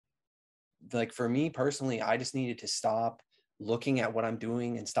like for me personally, I just needed to stop looking at what I'm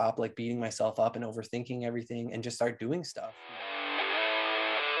doing and stop like beating myself up and overthinking everything and just start doing stuff.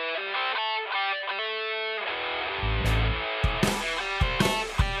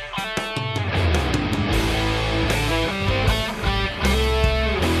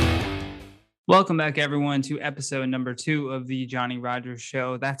 Welcome back, everyone, to episode number 2 of the Johnny Rogers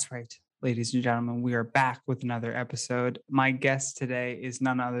Show. That's right, ladies and gentlemen, we are back with another episode. My guest today is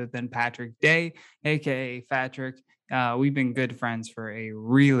none other than Phatriik Day, aka Phatriik. We've been good friends for a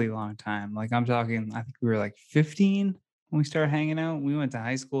really long time. Like I'm talking, I think we were like 15 when we started hanging out. We went to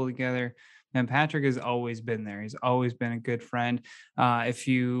high school together. And Phatriik has always been there. He's always been a good friend. If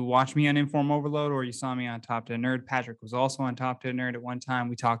you watch me on Inform Overload or you saw me on Top to Nerd, Phatriik was also on Top to Nerd at one time.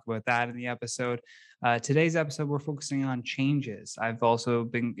 We talked about that in the episode. Today's episode, we're focusing on changes. I've also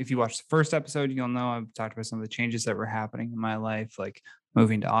been, if you watch the first episode, you'll know I've talked about some of the changes that were happening in my life, like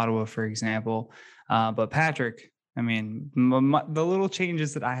moving to Ottawa, for example. But Phatriik, I mean, the little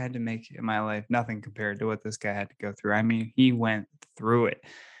changes that I had to make in my life, nothing compared to what this guy had to go through. I mean, he went through it.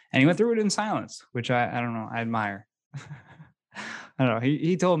 And he went through it in silence, which I don't know, I admire. I don't know.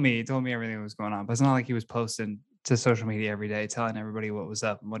 He told me everything that was going on, but it's not like he was posting to social media every day, telling everybody what was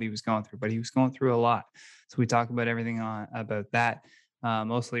up and what he was going through, but he was going through a lot. So we talk about everything about that,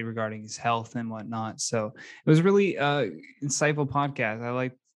 mostly regarding his health and whatnot. So it was really insightful podcast. I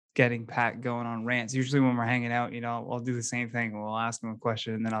like getting Pat going on rants. Usually when we're hanging out, I'll do the same thing. We'll ask him a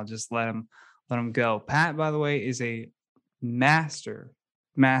question and then I'll just let him go. Pat, by the way, is a master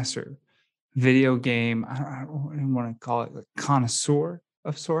video game. I don't want to call it a connoisseur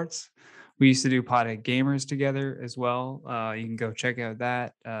of sorts. We used to do Pothead Gamers together as well. You can go check out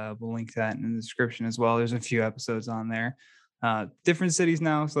that. We'll link that in the description as well. There's a few episodes on there. Different cities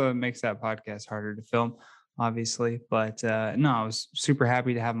now, so it makes that podcast harder to film, obviously. But no, I was super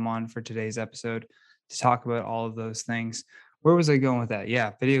happy to have him on for today's episode to talk about all of those things. Where was I going with that?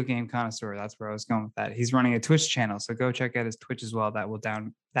 Yeah, video game connoisseur. That's where I was going with that. He's running a Twitch channel, so go check out his Twitch as well. That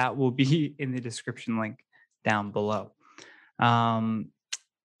will be in the description link down below.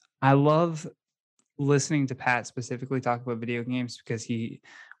 I love listening to Pat specifically talk about video games because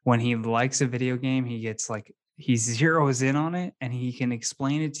when he likes a video game, he zeroes in on it and he can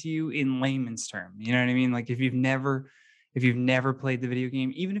explain it to you in layman's term. You know what I mean? Like if you've never played the video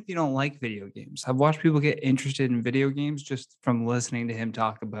game, even if you don't like video games, I've watched people get interested in video games just from listening to him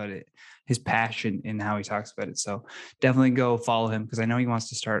talk about it, his passion in how he talks about it. So definitely go follow him because I know he wants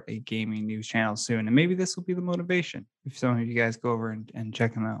to start a gaming news channel soon. And maybe this will be the motivation if some of you guys go over and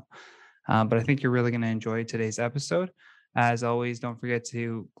check him out. But I think you're really going to enjoy today's episode. As always, don't forget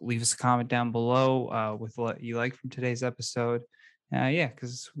to leave us a comment down below with what you like from today's episode.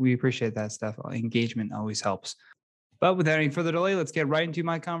 Because we appreciate that stuff. Engagement always helps. But without any further delay, let's get right into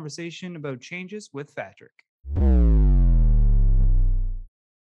my conversation about changes with Phatriik.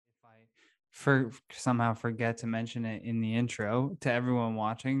 If I somehow forget to mention it in the intro, to everyone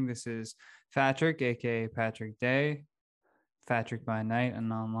watching, this is Phatriik, aka Phatriik Day, Phatriik by night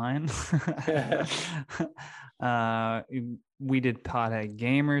and online. We did Pothead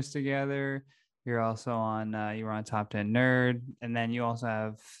Gamers together. You're also on, you were on Top 10 Nerd. And then you also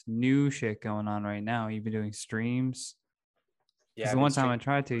have new shit going on right now. You've been doing streams. Yeah. The one time I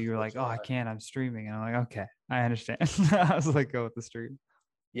tried to, you were like, oh, I can't, I'm streaming. And I'm like, okay, I understand. I was like, go with the stream.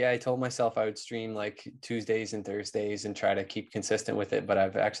 Yeah, I told myself I would stream like Tuesdays and Thursdays and try to keep consistent with it. But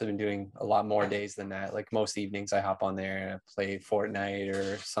I've actually been doing a lot more days than that. Like most evenings I hop on there and I play Fortnite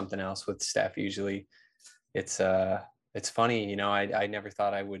or something else with Steph usually. It's funny, I never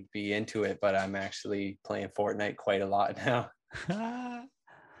thought I would be into it, but I'm actually playing Fortnite quite a lot now.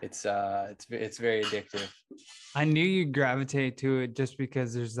 It's very addictive. I knew you'd gravitate to it just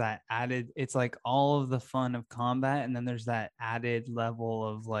because there's that added, it's like all of the fun of combat. And then there's that added level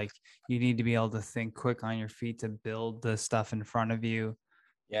of like, you need to be able to think quick on your feet to build the stuff in front of you.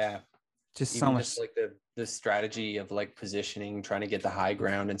 Yeah. Just even so much just like the strategy of like positioning, trying to get the high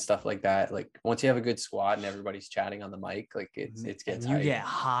ground and stuff like that. Like once you have a good squad and everybody's chatting on the mic, like it gets you hype. get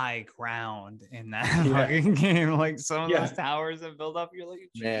high ground in that fucking game. Like some of those towers that build up, you're like,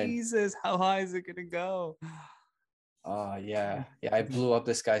 Jesus, how high is it gonna go? Yeah. I blew up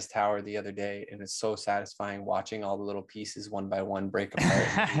this guy's tower the other day, and it's so satisfying watching all the little pieces one by one break apart.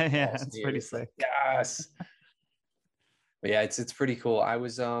 Yeah, it's pretty sick. Like, yes. But yeah, it's pretty cool. I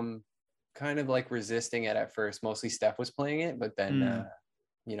was kind of like resisting it at first. Mostly Steph was playing it, but then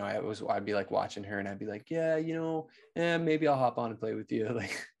I'd be like watching her and I'd be like, yeah, maybe I'll hop on and play with you.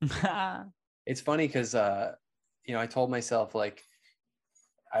 Like it's funny because I told myself like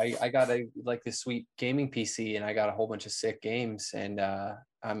I got this sweet gaming PC and I got a whole bunch of sick games, and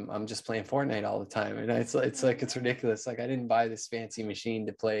I'm just playing Fortnite all the time, and it's ridiculous. Like I didn't buy this fancy machine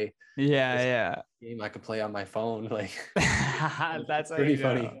to play this Yeah, game I could play on my phone. Like yeah. That's it's how pretty you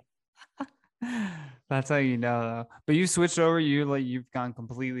know. funny. That's how you know though. But you switched over, you've gone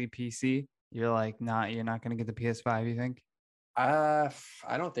completely PC. You're not gonna get the PS5, you think? I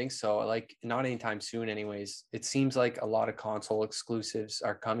don't think so. Like not anytime soon, anyways. It seems like a lot of console exclusives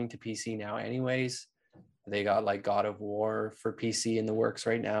are coming to PC now, anyways. They got like God of War for PC in the works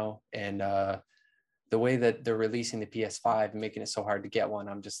right now, and the way that they're releasing the PS5 and making it so hard to get one,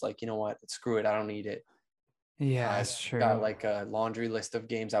 I'm just like, you know what? Screw it. I don't need it. Yeah, I've that's got true. like a laundry list of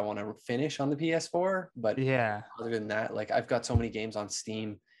games I want to finish on the PS4, but Yeah. other than that, like I've got so many games on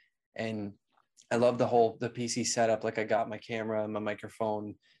Steam, and I love the PC setup. Like I got my camera, my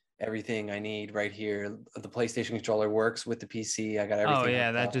microphone, everything I need right here. The PlayStation controller works with the PC. I got Oh everything yeah,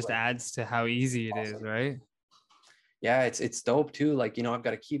 hooked that up. just Like adds to how easy it is, awesome. right? Yeah, it's dope too. Like, I've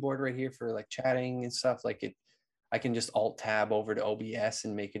got a keyboard right here for like chatting and stuff. Like I can just alt tab over to OBS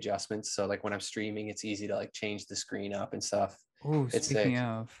and make adjustments. So like when I'm streaming, it's easy to like change the screen up and stuff. Oh, It's speaking sick.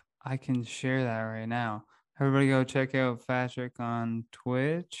 of, I can share that right now. Everybody go check out Phatriik on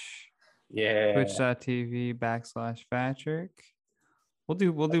Twitch, Yeah. twitch.tv/Phatriik. We'll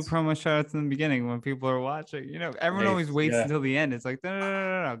do That's promo shout outs in the beginning when people are watching. Everyone always nice. waits Yeah. until the end. It's like, no, no,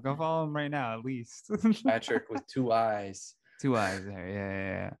 no, no, no. Go follow him right now, at least. Patrick with two eyes. Two eyes there. Yeah,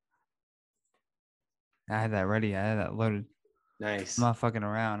 yeah, yeah. I had that ready. I had that loaded. I'm Nice. not fucking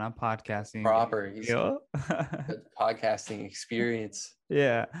around. I'm podcasting and getting Proper. He's real. got podcasting experience.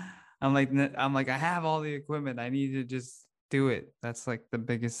 Yeah. I'm like, I have all the equipment. I need to just do it. That's like the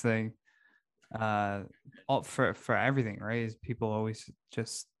biggest thing. All for everything, right? Is people always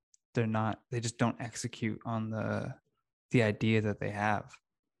just they just don't execute on the idea that they have.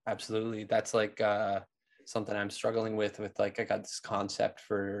 Absolutely. That's like something I'm struggling with like I got this concept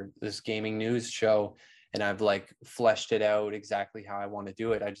for this gaming news show, and I've like fleshed it out exactly how I want to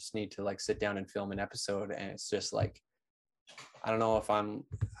do it. I just need to like sit down and film an episode, and it's just like I don't know if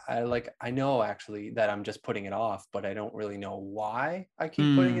I know actually that I'm just putting it off, but I don't really know why I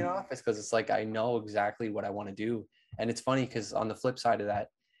keep putting it Mm, off. It's because it's like I know exactly what I want to do. And it's funny because on the flip side of that,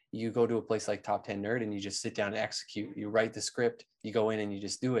 you go to a place like Top 10 Nerd and you just sit down and execute. You write the script, you go in and you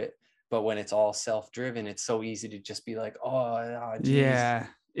just do it. But when it's all self-driven, it's so easy to just be like, oh, geez. yeah.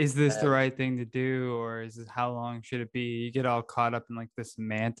 Is this the right thing to do, or is it how long should it be? You get all caught up in like the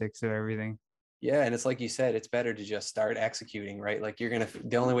semantics of everything. Yeah, and it's like you said, it's better to just start executing, right? Like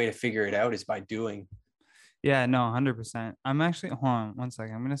the only way to figure it out is by doing. Yeah, no, 100%. I'm actually, hold on one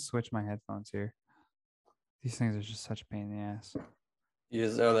second. I'm gonna switch my headphones here. These things are just such a pain in the ass.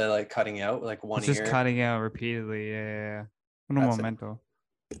 Are they like cutting out like one It's just ear? cutting out repeatedly. Yeah, yeah, yeah. Un That's it. momento.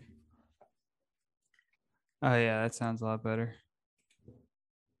 Oh yeah, that sounds a lot better.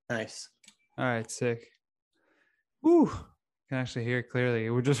 Nice. All right, sick. Woo. Can actually hear it clearly. It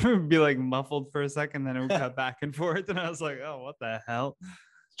would just be like muffled for a second, then it would cut back and forth. And I was like, oh, what the hell?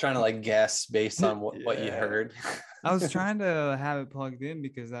 Trying to like guess based on what you Yeah. heard. I was trying to have it plugged in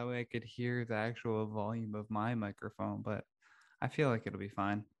because that way I could hear the actual volume of my microphone, but I feel like it'll be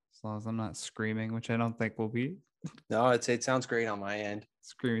fine as long as I'm not screaming, which I don't think will be No, it sounds great on my end.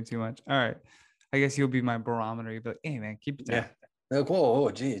 screaming too much. All right. I guess you'll be my barometer. You'll be like, hey, man, keep it down. Yeah. Like, whoa, oh,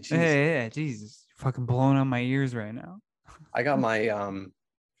 gee, jeez. Hey, yeah, Jesus. You're fucking blowing out my ears right now. I got my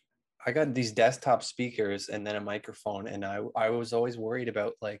I got these desktop speakers and then a microphone, and I was always worried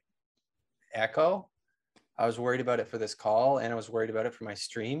about like echo. I was worried about it for this call, and I was worried about it for my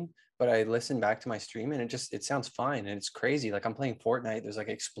stream. But I listened back to my stream, and it sounds fine, and it's crazy. Like I'm playing Fortnite, there's like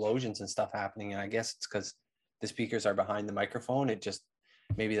explosions and stuff happening, and I guess it's because the speakers are behind the microphone. It just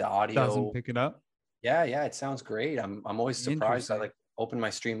maybe the Doesn't audio. pick it up. Yeah, it sounds great. I'm always surprised. I Interesting. like open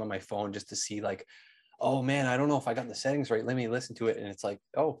my stream on my phone just to see like, oh man, I don't know if I got the settings right. Let me listen to it, and it's like,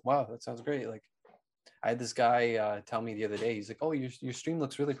 oh wow, that sounds great. Like I had this guy tell me the other day, he's like, oh, your stream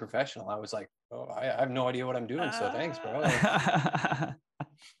looks really professional. I was like, oh, I have no idea what I'm doing. So thanks, bro. Like,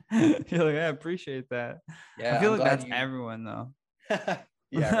 You're like, I appreciate that. I yeah, feel I'm like glad that's you. everyone though.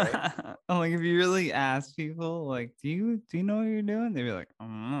 Yeah, right. I'm like, if you really ask people, like, do you know what you're doing? They'd be like,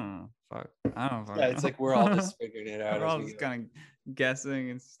 fuck, I don't Yeah, fucking it's like we're all know. just figuring it out We're as all we just go. kind of guessing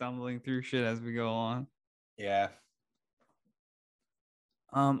and stumbling through shit as we go along. Yeah,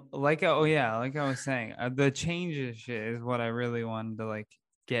 Oh yeah, like I was saying, the changes shit is what I really wanted to like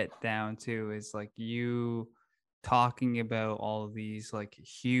get down to is like you talking about all of these like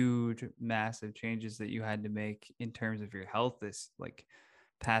huge, massive changes that you had to make in terms of your health this like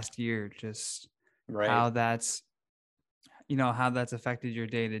past year, just right. how that's affected your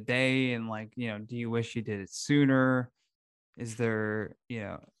day to day and like, do you wish you did it sooner? Is there,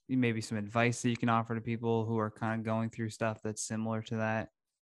 maybe some advice that you can offer to people who are kind of going through stuff that's similar to that?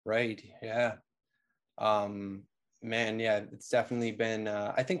 Right. Yeah. Um, Man, yeah, it's definitely been,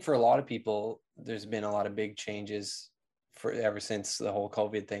 I think for a lot of people, there's been a lot of big changes for ever since the whole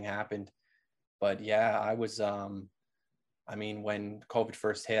COVID thing happened. But yeah, I mean, when COVID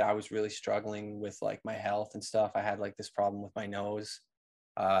first hit, I was really struggling with like my health and stuff. I had like this problem with my nose.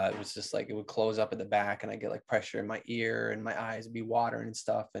 It was just like it would close up at the back and I get like pressure in my ear and my eyes would be watering and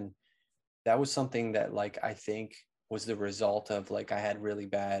stuff. And that was something that like I think was the result of like I had really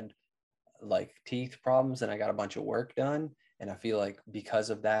bad like teeth problems and I got a bunch of work done. And I feel like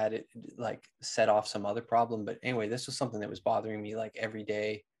because of that, it like set off some other problem. But anyway, this was something that was bothering me like every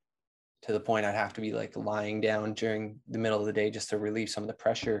day to the point I'd have to be like lying down during the middle of the day just to relieve some of the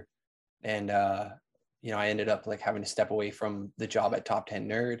pressure. And I ended up like having to step away from the job at Top 10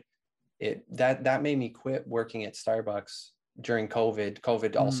 Nerd. That made me quit working at Starbucks during COVID.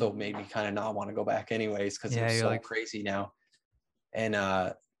 COVID also made me kind of not want to go back anyways because it Yeah, was you're so like, crazy now. And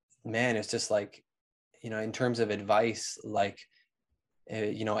man, it's just like, in terms of advice, like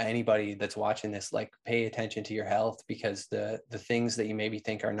anybody that's watching this, like pay attention to your health because the things that you maybe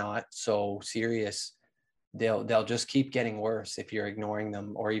think are not so serious, they'll just keep getting worse if you're ignoring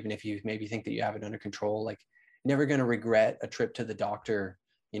them, or even if you maybe think that you have it under control. Like, never going to regret a trip to the doctor,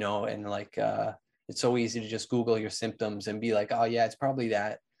 and like it's so easy to just Google your symptoms and be like, oh yeah, it's probably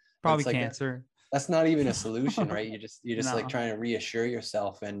that. But probably it's like cancer. that's not even a solution, right? You're just like No. trying to reassure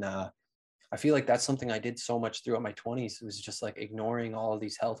yourself. And I feel like that's something I did so much throughout my 20s. It was just like ignoring all of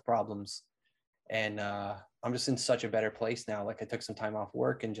these health problems. And I'm just in such a better place now. Like, I took some time off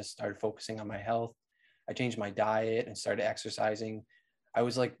work and just started focusing on my health. I changed my diet and started exercising. I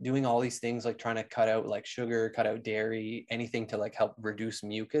was like doing all these things, like trying to cut out like sugar, cut out dairy, anything to like help reduce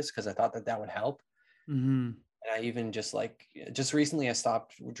mucus because I thought that that would help. Mm-hmm. And I even just recently I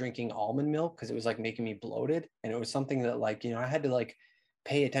stopped drinking almond milk because it was like making me bloated. And it was something that like, I had to like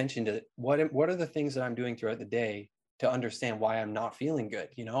pay attention to what are the things that I'm doing throughout the day to understand why I'm not feeling good,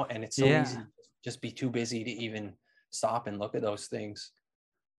 and it's so easy Yeah. to just be too busy to even stop and look at those things.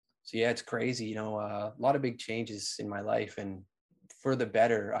 So yeah, it's crazy, a lot of big changes in my life and for the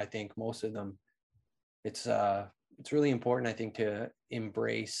better, I think most of them. It's really important, I think, to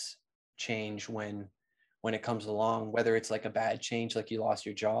embrace change when it comes along, whether it's like a bad change, like you lost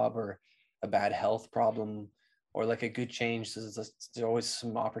your job, or a bad health problem, or like a good change. There's always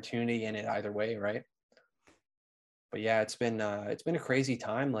some opportunity in it either way, right? But yeah, it's been a crazy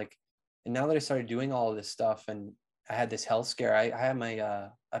time. Like, and now that I started doing all of this stuff, and I had this health scare, I had my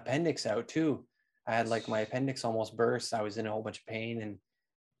appendix out too. I had like my appendix almost burst. I was in a whole bunch of pain, and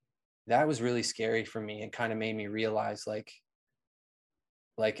that was really scary for me. It kind of made me realize like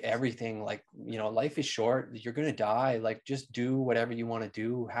everything, like life is short, you're gonna die, like just do whatever you want to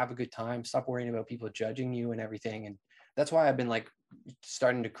do, have a good time, stop worrying about people judging you and everything. And that's why I've been like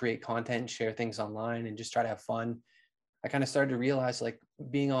starting to create content, share things online, and just try to have fun. I kind of started to realize like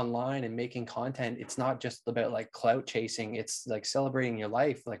being online and making content, it's not just about like clout chasing, it's like celebrating your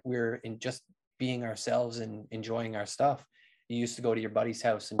life. Like, we're in just being ourselves and enjoying our stuff. You used to go to your buddy's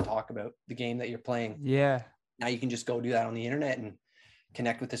house and talk about the game that you're playing. Yeah. Now you can just go do that on the internet and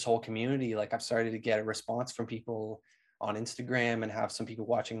connect with this whole community. Like, I've started to get a response from people on Instagram and have some people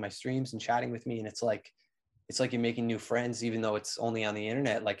watching my streams and chatting with me. And it's like you're making new friends, even though it's only on the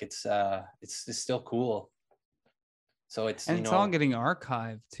internet. Like, it's still cool. So it's, And it's all getting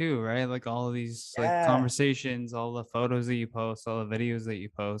archived too, right? Like all of these like yeah. conversations, all the photos that you post, all the videos that you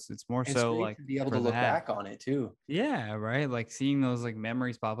post. It's more And it's so great like to be able to for look that. back on it too. Yeah, right. Like seeing those like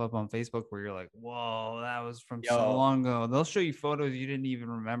memories pop up on Facebook where you're like, whoa, that was from so Yo, long ago. They'll show you photos you didn't even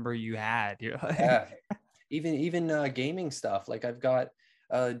remember you had. You're like, yeah. Even gaming stuff. Like, I've got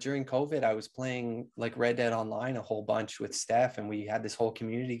during COVID, I was playing like Red Dead Online a whole bunch with Steph, and we had this whole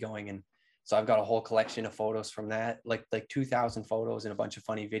community going. And so I've got a whole collection of photos from that, like 2,000 photos and a bunch of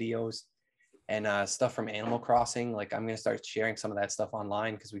funny videos, and stuff from Animal Crossing. Like, I'm gonna start sharing some of that stuff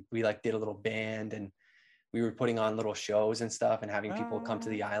online because we like did a little band, and we were putting on little shows and stuff and having people come to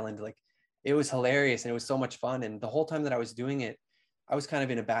the island. Like, it was hilarious and it was so much fun. And the whole time that I was doing it, I was kind of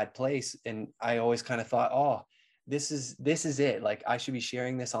in a bad place. And I always kind of thought, oh, this is it. Like, I should be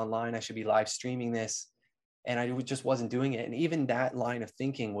sharing this online. I should be live streaming this. And I just wasn't doing it. And even that line of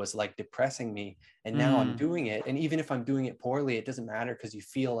thinking was like depressing me. And now I'm mm, doing it. And even if I'm doing it poorly, it doesn't matter because you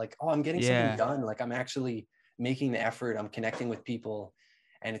feel like, oh, I'm getting something yeah, done. Like, I'm actually making the effort. I'm connecting with people.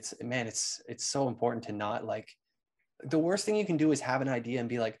 And it's, man, it's so important to not like, the worst thing you can do is have an idea and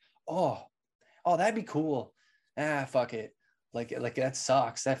be like, oh, that'd be cool. Fuck it. like that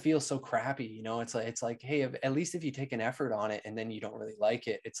sucks. That feels so crappy, you know. It's like, hey, at least if you take an effort on it and then you don't really like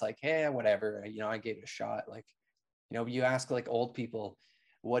it, it's like, hey, whatever, you know, I gave it a shot. Like, you know, you ask like old people,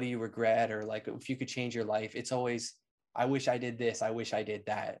 what do you regret? Or like, if you could change your life, it's always, I wish I did this, I wish I did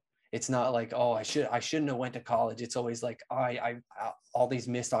that. It's not like, oh, I shouldn't have went to college. It's always like, oh, I all these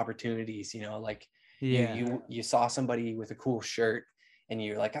missed opportunities, you know, like Yeah. you saw somebody with a cool shirt and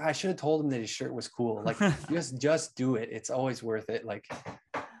you're like, I should have told him that his shirt was cool. Like, just do it. It's always worth it. Like,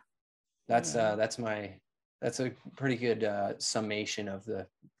 that's a pretty good summation of the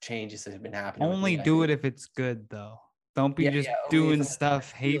changes that have been happening with Only me, I do think. it if it's good, though. Don't be Yeah, just yeah. Only if doing it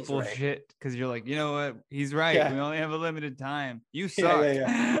stuff, feels hateful right. shit, because you're like, you know what? He's right. Yeah, We only have a limited time. You yeah,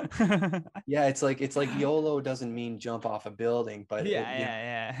 yeah, suck. yeah. Yeah, Yeah, it's like YOLO doesn't mean jump off a building, but you know,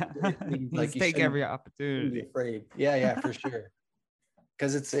 yeah, it yeah. means like Let's you take every shouldn't be opportunity. afraid. Yeah, yeah, for sure.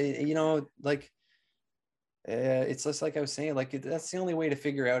 Because it's a, you know, like it's just like I was saying, like that's the only way to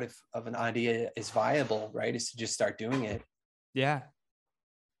figure out if of an idea is viable, right? Is to just start doing it. Yeah.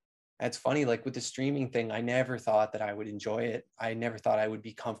 It's funny, like with the streaming thing, I never thought that I would enjoy it. I never thought I would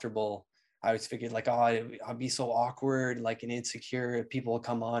be comfortable. I always figured like, oh, I'll be so awkward, like and insecure. People will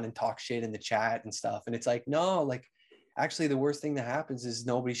come on and talk shit in the chat and stuff. And it's like, no, like actually the worst thing that happens is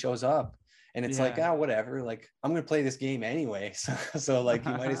nobody shows up. And it's like, Yeah. oh, whatever. Like I'm gonna play this game anyway. So like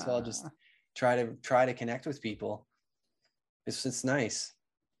you might as well just try to connect with people. It's nice.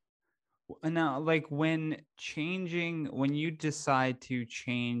 Now, like when you decide to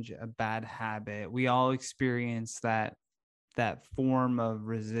change a bad habit, we all experience that form of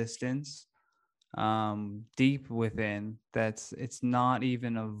resistance deep within. It's not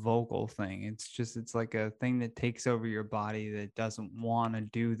even a vocal thing. It's like a thing that takes over your body that doesn't want to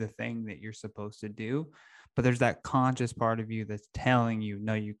do the thing that you're supposed to do, but there's that conscious part of you that's telling you,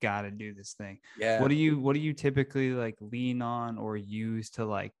 no, you got to do this thing. Yeah. What do you typically like lean on or use to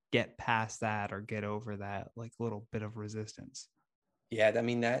like get past that or get over that like little bit of resistance? Yeah, I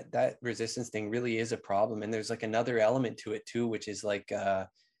mean that resistance thing really is a problem, and there's like another element to it too, which is like a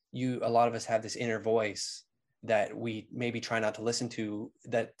lot of us have this inner voice that we maybe try not to listen to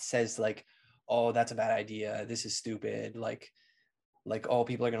that says like, oh, that's a bad idea, this is stupid, like oh,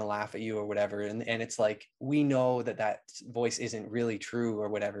 people are going to laugh at you or whatever, and it's like we know that that voice isn't really true or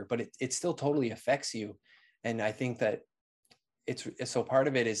whatever, but it still totally affects you. And I think that it's so part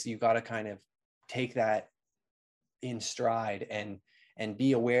of it is you got to kind of take that in stride and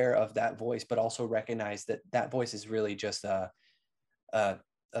be aware of that voice, but also recognize that that voice is really just a, a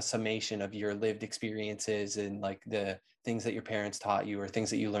summation of your lived experiences and like the things that your parents taught you or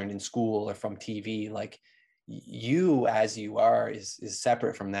things that you learned in school or from TV. Like you as you are is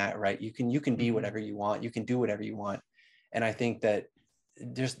separate from that, right? You can be Mm-hmm. whatever you want, you can do whatever you want. And I think that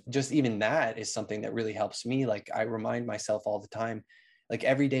just even that is something that really helps me. Like I remind myself all the time, like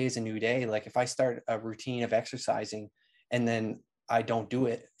every day is a new day. Like if I start a routine of exercising and then I don't do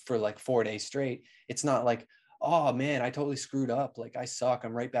it for like 4 days straight, it's not like, oh man, I totally screwed up, like I suck,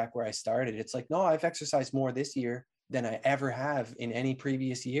 I'm right back where I started. It's like, no, I've exercised more this year than I ever have in any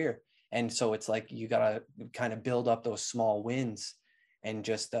previous year. And so it's like you gotta kind of build up those small wins and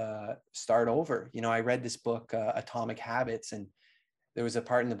just start over. You know, I read this book, Atomic Habits, and there was a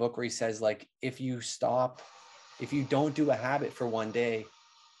part in the book where he says like, if you don't do a habit for one day,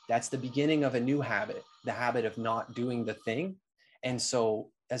 that's the beginning of a new habit, the habit of not doing the thing. And so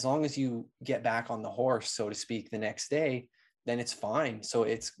as long as you get back on the horse, so to speak, the next day, then it's fine. So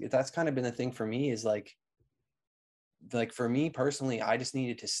that's kind of been the thing for me, is like for me personally, I just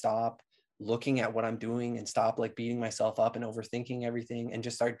needed to stop looking at what I'm doing and stop like beating myself up and overthinking everything and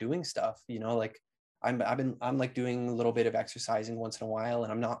just start doing stuff, you know, like I'm like doing a little bit of exercising once in a while,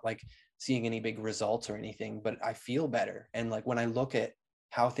 and I'm not like seeing any big results or anything, but I feel better. And like when I look at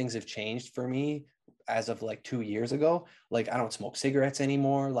how things have changed for me as of like 2 years ago, like I don't smoke cigarettes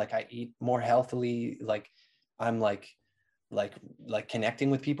anymore, like I eat more healthily, like I'm like like connecting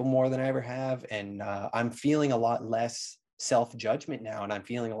with people more than I ever have, and I'm feeling a lot less self-judgment now, and I'm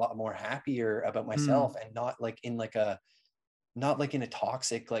feeling a lot more happier about myself, Mm. and not like in a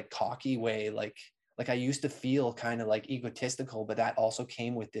toxic like cocky way, like I used to feel kind of like egotistical, but that also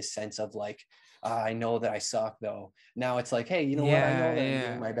came with this sense of like, I know that I suck though. Now it's like, hey, you know what, I know that I'm doing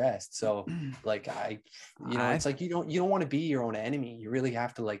Yeah, my best. So yeah. like I it's like you don't want to be your own enemy. You really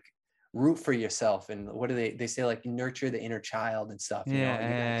have to like root for yourself. And what do they say, like nurture the inner child and stuff, you know, you got to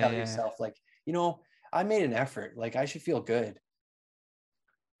yeah, tell yeah. yourself like, you know, I made an effort, like I should feel good.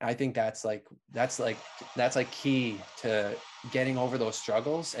 I think that's like key to getting over those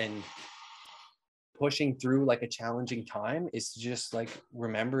struggles and pushing through like a challenging time, is to just like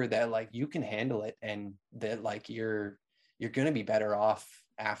remember that like you can handle it, and that like you're going to be better off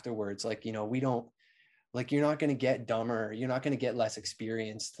afterwards. Like, you know, we don't, like, you're not going to get dumber. You're not going to get less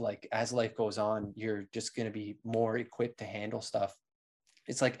experienced. Like, as life goes on, you're just going to be more equipped to handle stuff.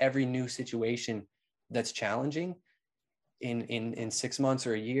 It's like every new situation that's challenging in 6 months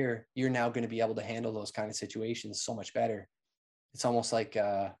or a year, you're now going to be able to handle those kind of situations so much better. It's almost like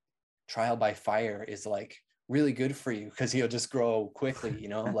trial by fire is like really good for you because you'll just grow quickly, you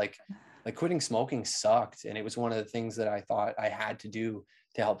know. Like quitting smoking sucked, and it was one of the things that I thought I had to do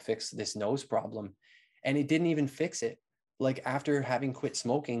to help fix this nose problem, and it didn't even fix it. Like, after having quit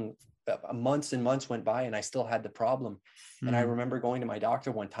smoking, months and months went by and I still had the problem. And I remember going to my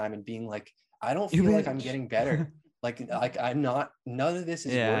doctor one time and being like, I don't feel like I'm getting better. like I'm not, none of this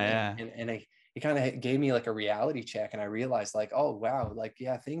is working. And it kind of gave me like a reality check, and I realized like, oh wow, like,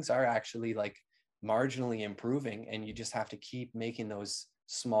 yeah, things are actually like marginally improving, and you just have to keep making those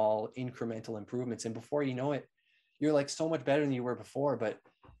small incremental improvements, and before you know it, you're like so much better than you were before. But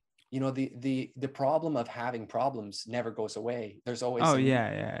you know, the problem of having problems never goes away. There's always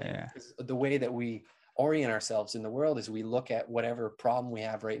the way that we orient ourselves in the world is we look at whatever problem we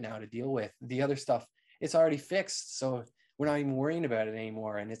have right now to deal with. The other stuff, it's already fixed, so we're not even worrying about it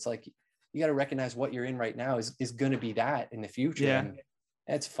anymore. And it's like, you got to recognize what you're in right now is going to be that in the future. And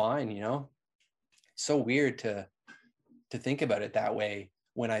that's fine, you know. It's so weird to think about it that way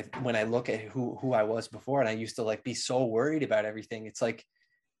when I look at who I was before, and I used to like be so worried about everything. It's like,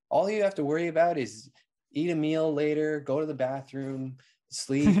 all you have to worry about is eat a meal later, go to the bathroom,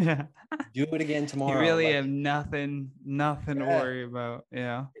 sleep, do it again tomorrow. You really have nothing to worry about.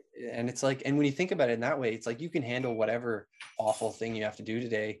 Yeah. And it's like, and when you think about it in that way, it's like you can handle whatever awful thing you have to do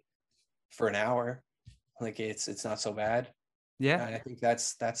today for an hour. Like, it's not so bad. Yeah. And I think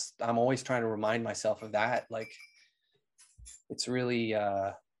that's I'm always trying to remind myself of that. Like, it's really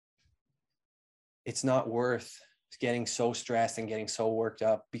it's not worth getting so stressed and getting so worked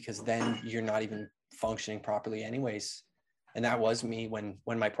up, because then you're not even functioning properly anyways. And that was me when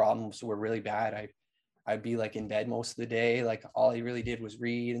my problems were really bad. I'd be like in bed most of the day. Like, all I really did was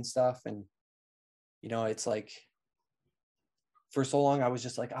read and stuff. And, you know, it's like, for so long I was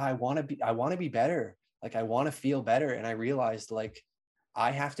just like, I want to be better. Like, I want to feel better. And I realized like,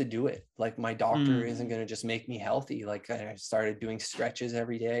 I have to do it. Like, my doctor isn't going to just make me healthy. Like, I started doing stretches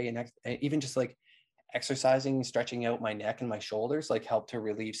every day, and even just like exercising, stretching out my neck and my shoulders, like, helped to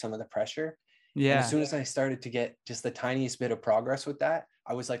relieve some of the pressure. And as soon as I started to get just the tiniest bit of progress with that,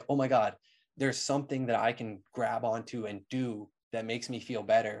 I was like, oh my God, there's something that I can grab onto and do that makes me feel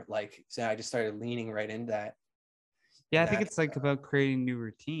better. Like, so I just started leaning right into that. Yeah, I think it's like about creating new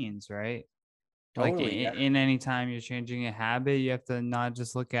routines, right? Totally. Like in any time you're changing a habit, you have to not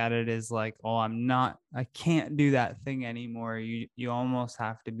just look at it as like, oh, I can't do that thing anymore. You almost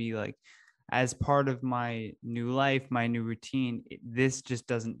have to be like, as part of my new life, my new routine, this just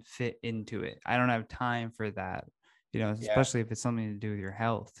doesn't fit into it. I don't have time for that, you know, especially if it's something to do with your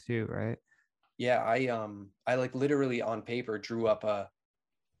health too, right? Yeah, I like literally on paper drew up a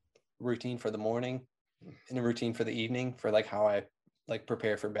routine for the morning and a routine for the evening for like how I like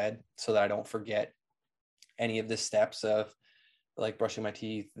prepare for bed, so that I don't forget any of the steps of like brushing my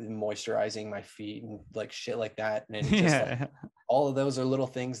teeth, moisturizing my feet, and like shit like that. And it's just like, all of those are little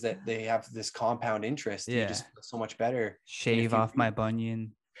things that they have this compound interest. You just feel so much better. Shave off my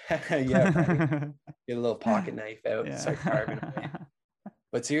bunion. Yeah, right. Get a little pocket knife out, start carving away.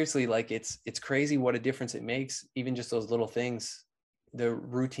 But seriously, like, it's crazy what a difference it makes. Even just those little things, the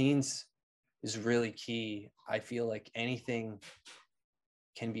routines is really key. I feel like anything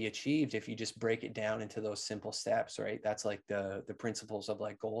can be achieved if you just break it down into those simple steps, right? That's like the principles of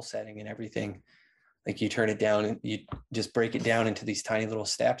like goal setting and everything. Like, you turn it down and you just break it down into these tiny little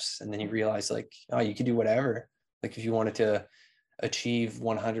steps, and then you realize like, oh, you can do whatever. Like, if you wanted to achieve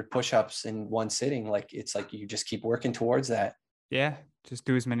 100 push-ups in one sitting, like, it's like you just keep working towards that. Yeah, just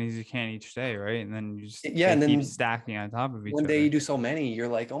do as many as you can each day, right? And then you just and then keep stacking on top of each other. One day you do so many, you're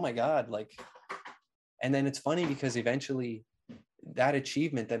like, oh my God, like. And then it's funny because eventually that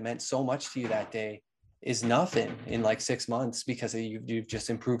achievement that meant so much to you that day is nothing in like 6 months, because you've just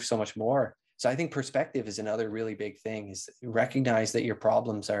improved so much more. So I think perspective is another really big thing, is recognize that your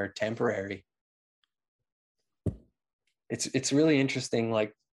problems are temporary. It's really interesting.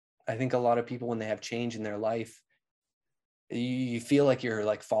 Like, I think a lot of people, when they have change in their life, you feel like you're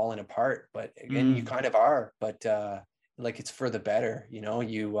like falling apart, but and you kind of are, but like, it's for the better, you know.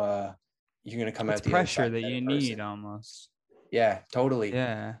 You're going to come out the pressure other side that you need almost. Yeah, totally.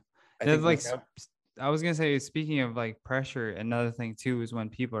 Yeah. I think like I was gonna say, speaking of like pressure, another thing too is when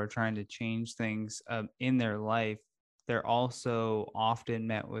people are trying to change things in their life, they're also often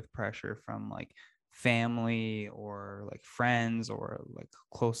met with pressure from like family or like friends or like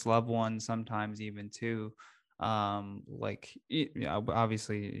close loved ones sometimes even too. Like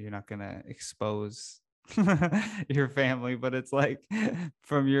obviously you're not gonna expose your family, but it's like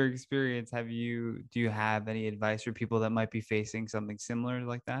from your experience, do you have any advice for people that might be facing something similar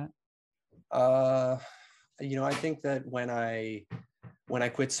like that? I think that when I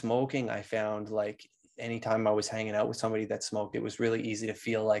quit smoking, I found like anytime I was hanging out with somebody that smoked, it was really easy to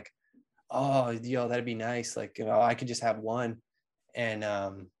feel like, oh, that'd be nice. Like, I could just have one. And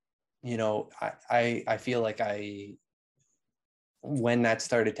I feel like when that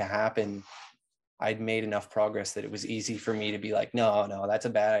started to happen, I'd made enough progress that it was easy for me to be like, no, that's a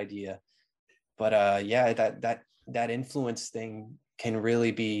bad idea. But yeah, that influence thing can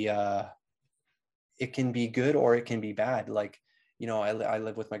really be it can be good or it can be bad. Like, I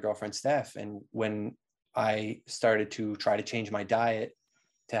live with my girlfriend Steph, and when I started to try to change my diet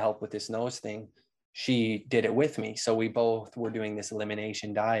to help with this nose thing, she did it with me. So we both were doing this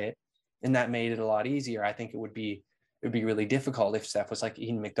elimination diet, and that made it a lot easier. I think it would be really difficult if Steph was like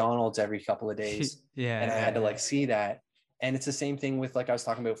eating McDonald's every couple of days, and I had to like see that. And it's the same thing with, like I was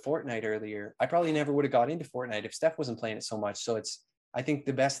talking about Fortnite earlier. I probably never would have got into Fortnite if Steph wasn't playing it so much. So I think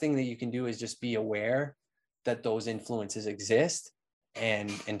the best thing that you can do is just be aware that those influences exist, and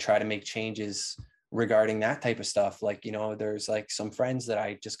try to make changes regarding that type of stuff. Like, there's like some friends that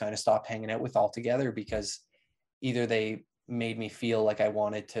I just kind of stopped hanging out with altogether because either they made me feel like I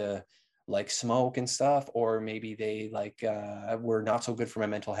wanted to like smoke and stuff, or maybe they like were not so good for my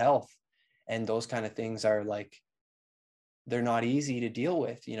mental health. And those kind of things are like, they're not easy to deal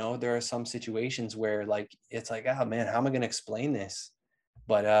with. There are some situations where like it's like, oh man, how am I going to explain this?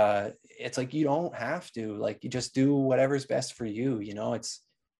 But it's like, you don't have to, like, you just do whatever's best for you.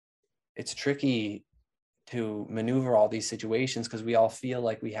 It's tricky to maneuver all these situations because we all feel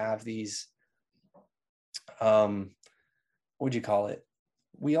like we have these what would you call it,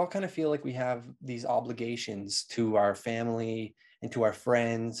 we all kind of feel like we have these obligations to our family and to our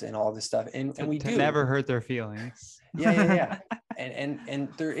friends and all this stuff, and we To do. never hurt their feelings. Yeah. And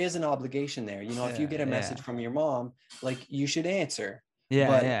there is an obligation there. If you get a message Yeah. from your mom, like, you should answer. Yeah,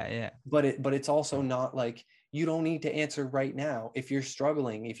 but yeah. but it's also not like you don't need to answer right now. If you're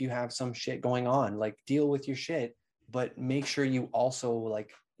struggling, if you have some shit going on, like, deal with your shit, but make sure you also,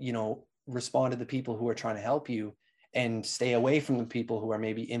 like, respond to the people who are trying to help you, and stay away from the people who are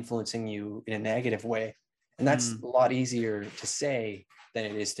maybe influencing you in a negative way. And that's a lot easier to say than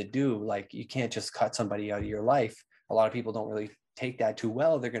it is to do. Like, you can't just cut somebody out of your life. A lot of people don't really take that too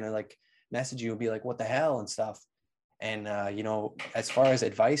well. They're going to like message you and be like, what the hell and stuff. And, as far as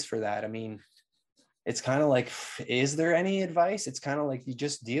advice for that, I mean, it's kind of like, is there any advice? It's kind of like, you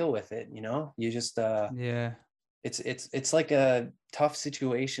just deal with it. You just, Yeah. it's like a tough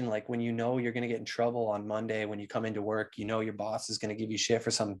situation. Like, when you're going to get in trouble on Monday, when you come into work, your boss is going to give you shit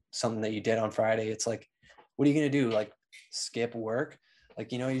for something that you did on Friday. It's like, what are you going to do? Like, skip work?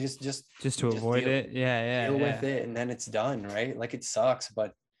 Like, you Just to avoid it. deal with it, and then it's done, right? Like, it sucks,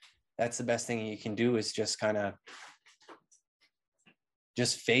 but that's the best thing you can do, is just kind of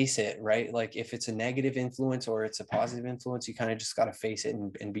just face it, right? Like, if it's a negative influence or it's a positive influence, you kind of just got to face it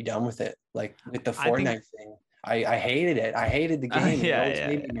and be done with it. Like with the Fortnite thing, I hated it. I hated the game. It always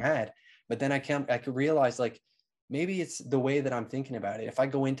made me mad. But then I could realize, like, maybe it's the way that I'm thinking about it. If I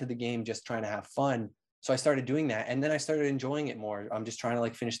go into the game just trying to have fun, so I started doing that, and then I started enjoying it more. I'm just trying to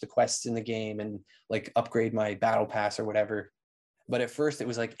like finish the quests in the game and like upgrade my battle pass or whatever. But at first it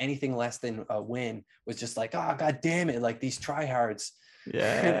was like anything less than a win was just like, oh, God damn it. Like, these tryhards.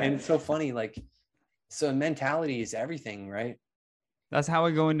 And it's so funny. Like, so mentality is everything, right? That's how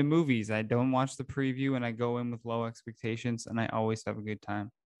I go into movies. I don't watch the preview and I go in with low expectations and I always have a good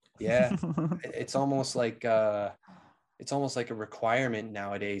time. Yeah. It's almost like a requirement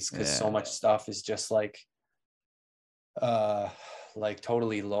nowadays, because so much stuff is just like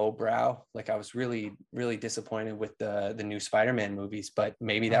totally lowbrow. Like, I was really, really disappointed with the new Spider-Man movies, but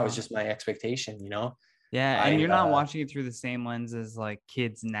maybe that was just my expectation, Yeah, and you're not watching it through the same lens as like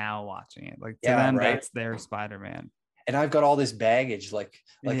kids now watching it. Like, to them, right? that's their Spider-Man. And I've got all this baggage, like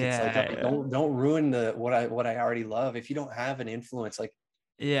it's like, Yeah. don't ruin what I already love. If you don't have an influence, like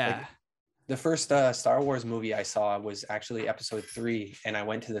the first Star Wars movie I saw was actually episode 3, and I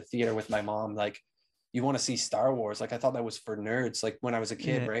went to the theater with my mom. Like, you want to see Star Wars? Like, I thought that was for nerds, like when I was a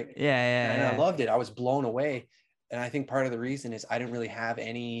kid, right? And I loved it. I was blown away. And I think part of the reason is I didn't really have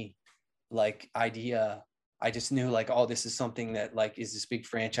any like idea. I just knew like, oh, this is something that like is this big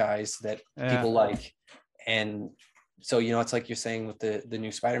franchise that people like. And so, it's like you're saying with the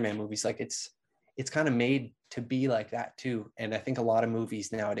new Spider-Man movies, like it's kind of made to be like that too. And I think a lot of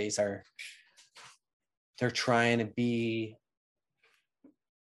movies nowadays are they're trying to be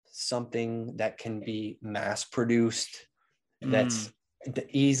something that can be mass produced, that's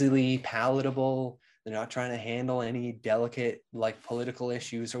easily palatable. They're not trying to handle any delicate like political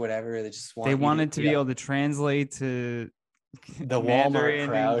issues or whatever. They just They want you wanted to to be able to translate to the Walmart Mandarin and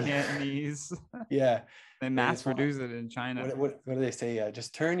crowd. Cantonese. Yeah. They They mass just want, produce it in China. what do they say?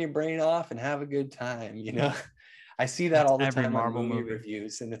 Just turn your brain off and have a good time, you know? I see that That's all the every time on Marvel movie movie.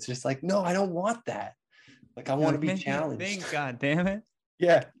 reviews, and it's just like, no, I don't want that. Like, I You're want to like, be make me challenged. think, God damn it.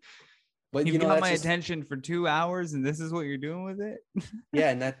 Yeah. But You've you know, got that's my just, attention for 2 hours and this is what you're doing with it. yeah.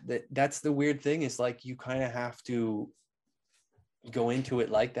 And that's the weird thing, is like, you kind of have to go into it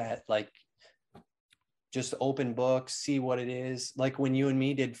like that. Like, just open books, see what it is. Like when you and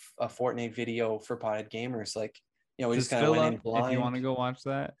me did a Fortnite video for Potted Gamers, like, you know, we just Just kind of fill went up in if you want blind. to go watch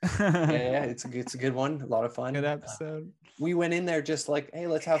that. Yeah, it's a good one, a lot of Good fun. episode. We went in there just like, hey,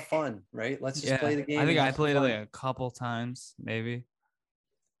 let's have fun, right? Let's just play Yeah, the I game and think I have some played it fun. like a couple times, maybe.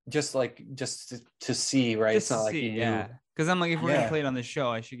 Just like, just to see, right? Just It's to not like you see, knew. yeah. Because I'm like, if we're gonna Yeah, play it on the show,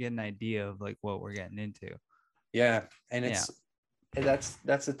 I should get an idea of like what we're getting into. yeah. And Yeah. that's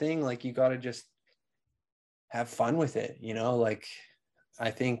the thing. Like, you got to just have fun with it, you know? Like, I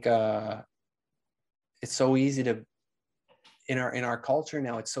think it's so easy to, in our culture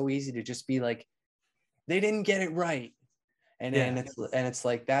now, it's so easy to just be like, they didn't get it right. And it's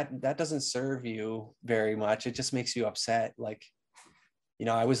like that doesn't serve you very much. It just makes you upset. Like, you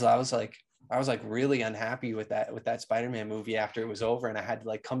know, I was like really unhappy with that Spider-Man movie after it was over, and I had to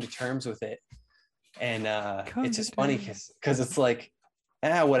like come to terms with it. And it's just funny because it's like,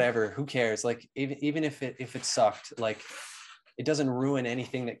 whatever, who cares? Like, even if it sucked, like, it doesn't ruin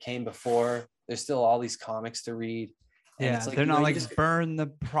anything that came before. There's still all these comics to read. And it's Yeah, like, they're you know, not you like just burn the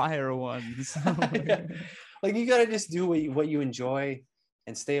prior ones. yeah. Like, you gotta just do what you enjoy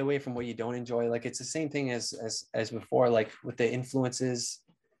and stay away from what you don't enjoy. Like, it's the same thing as before, like with the influences,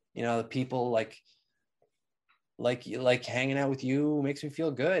 you know, the people like hanging out with you makes me feel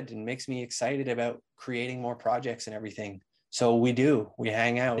good and makes me excited about creating more projects and everything. So we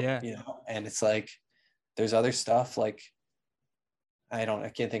hang out, Yeah. you know, and it's like, there's other stuff like, I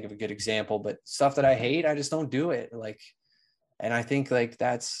can't think of a good example, but stuff that I hate, I just don't do it. Like, and I think like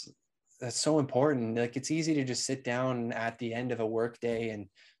that's so important. Like, it's easy to just sit down at the end of a work day and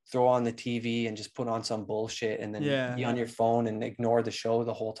throw on the TV and just put on some bullshit and then Yeah. be on your phone and ignore the show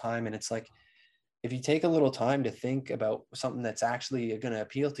the whole time. And it's like, if you take a little time to think about something that's actually going to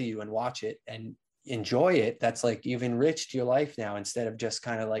appeal to you and watch it and enjoy it, that's like, you've enriched your life now, instead of just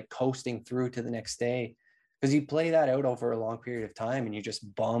kind of like coasting through to the next day. Because you play that out over a long period of time and you're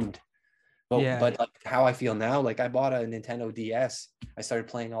just bummed. But like how I feel now, like, I bought a Nintendo DS. I started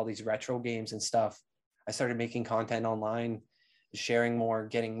playing all these retro games and stuff. I started making content online, sharing more,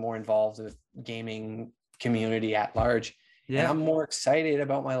 getting more involved with gaming community at large. And I'm more excited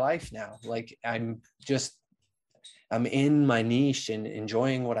about my life now. Like, I'm in my niche and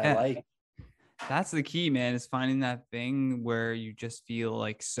enjoying what I like. That's the key, man, is finding that thing where you just feel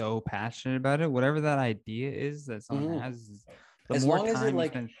like so passionate about it. Whatever that idea is that someone has, the As more long as it time you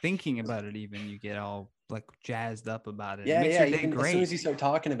like, spend thinking about it, even you get all like jazzed up about it. It yeah, makes yeah. your day Even as soon as great. you start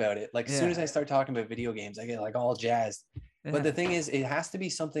talking about it, like, as soon as I start talking about video games, I get like all jazzed. But the thing is, it has to be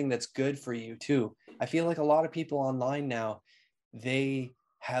something that's good for you too. I feel like a lot of people online now, they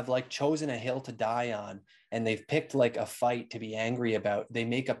have like chosen a hill to die on, and they've picked like a fight to be angry about. They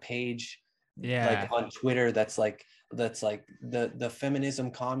make a page like on Twitter that's like the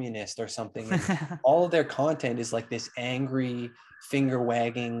feminism communist or something. And all of their content is like this angry finger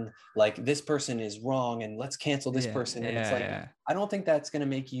wagging, like, this person is wrong and let's cancel this person. And it's like, I don't think that's going to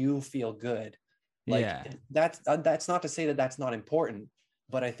make you feel good. Like, that's not to say that that's not important,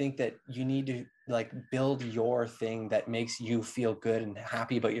 but I think that you need to like build your thing that makes you feel good and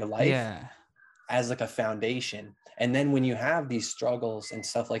happy about your life as like a foundation. And then when you have these struggles and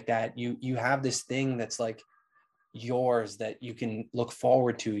stuff like that, you have this thing that's like yours that you can look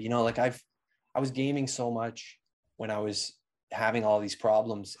forward to. You know, like, I was gaming so much when I was having all these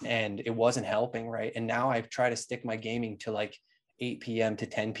problems and it wasn't helping, right? And now I try to stick my gaming to like 8 p.m. to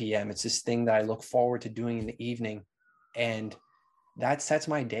 10 p.m. It's this thing that I look forward to doing in the evening, and that sets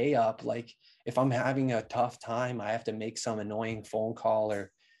my day up. Like, if I'm having a tough time, I have to make some annoying phone call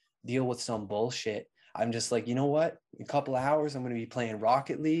or deal with some bullshit, I'm just like, you know what? In a couple hours, I'm going to be playing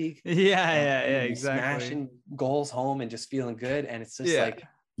Rocket League. I'm going to be smashing goals home and just feeling good. And it's just like,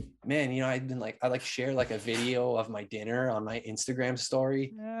 man, you know, I like share like a video of my dinner on my Instagram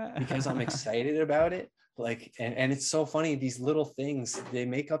story because I'm excited about it. Like, and it's so funny. These little things, they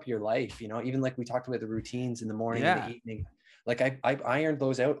make up your life, you know, even like we talked about the routines in the morning and the evening. Like, I ironed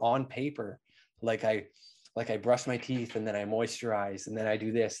those out on paper. Like, like I brush my teeth and then I moisturize and then I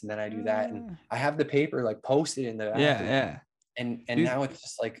do this and then I do that. And Uh, I have the paper like posted in the yeah, bathroom. yeah. And Dude. now it's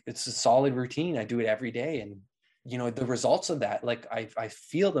just like, it's a solid routine. I do it every day. And, you know, the results of that, like I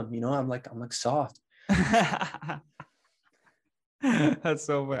feel them, you know, I'm like soft. That's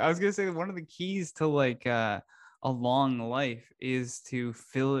so funny. I was gonna say one of the keys to like a long life is to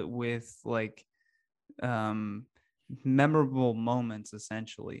fill it with like um memorable moments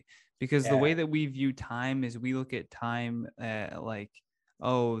essentially, because the way Yeah. that we view time is we look at time like,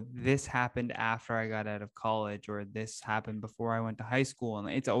 oh, this happened after I got out of college, or this happened before I went to high school, and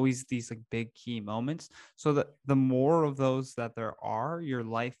it's always these like big key moments, so that the more of those that there are, your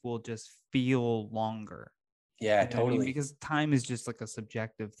life will just feel longer. Yeah, You know what I mean? totally. Because time is just like a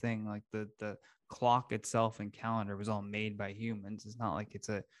subjective thing. Like the clock itself and calendar was all made by humans. It's not like it's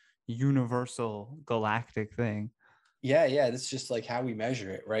a universal galactic thing. Yeah. Yeah. That's just like how we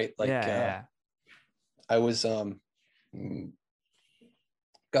measure it. Right. Like, Yeah, I was,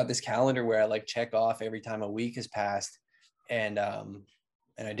 got this calendar where I like check off every time a week has passed. And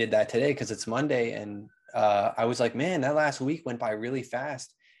I did that today because it's Monday. And I was like, man, that last week went by really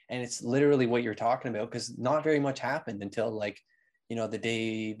fast. And it's literally what you're talking about, because not very much happened until like, you know, the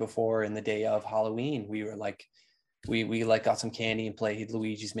day before and the day of Halloween. We were like, we like got some candy and played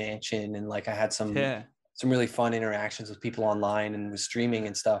Luigi's Mansion. And like I had yeah. some really fun interactions with people online and was streaming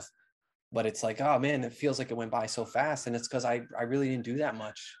and stuff. But it's like, oh man, it feels like it went by so fast. And it's because I really didn't do that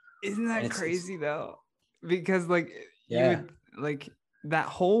much. Isn't And that it's crazy though? Because like you yeah, would like that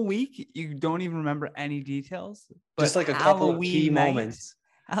whole week, you don't even remember any details, but just like a couple of key moments.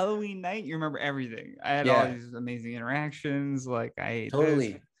 Halloween night, you remember everything. I had all Yeah, these amazing interactions. Like I ate this.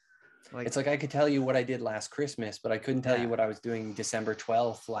 totally. Like It's like I could tell you what I did last Christmas, but I couldn't tell you yeah, what I was doing December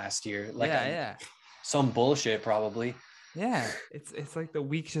 12th last year. Like yeah, yeah. some bullshit probably. Yeah, it's like the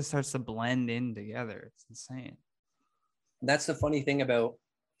week just starts to blend in together. It's insane. That's the funny thing about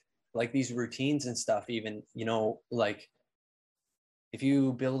like these routines and stuff, even, you know, like if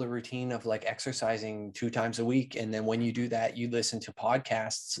you build a routine of like exercising 2 times a week, and then when you do that, you listen to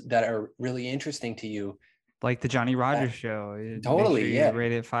podcasts that are really interesting to you. Like the Johnny Rogers That show. Make sure totally, you yeah.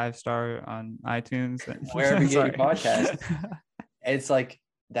 rate it 5 star on iTunes. Wherever you get your Sorry. podcast, it's like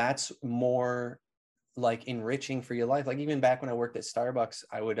that's more like enriching for your life. Like even back when I worked at Starbucks,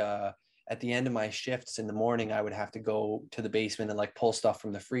 I would at the end of my shifts in the morning, I would have to go to the basement and like pull stuff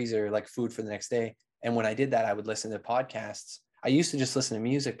from the freezer, like food for the next day. And when I did that, I would listen to podcasts. I used to just listen to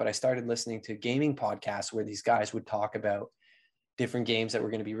music, but I started listening to gaming podcasts where these guys would talk about different games that were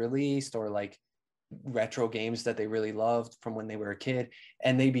going to be released, or like retro games that they really loved from when they were a kid.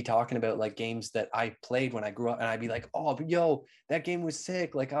 And they'd be talking about like games that I played when I grew up, and I'd be like, oh, but yo, that game was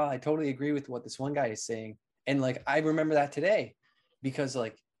sick. Like, oh, I totally agree with what this one guy is saying. And like I remember that today, because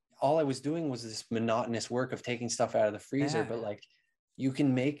like all I was doing was this monotonous work of taking stuff out of the freezer. Yeah. But like you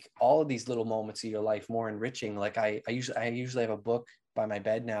can make all of these little moments of your life more enriching. Like I usually have a book by my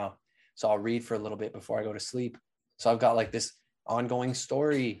bed now, so I'll read for a little bit before I go to sleep. So I've got like this ongoing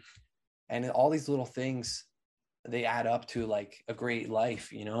story, and all these little things, they add up to like a great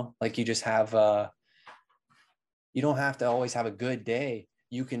life, you know. Like you just have you don't have to always have a good day.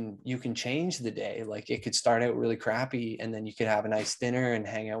 You can change the day. Like it could start out really crappy, and then you could have a nice dinner and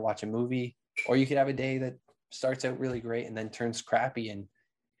hang out, watch a movie. Or you could have a day that starts out really great and then turns crappy. And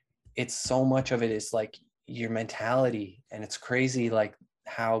it's so much of it is like your mentality. And it's crazy like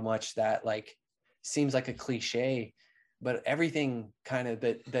how much that like seems like a cliche, but everything kind of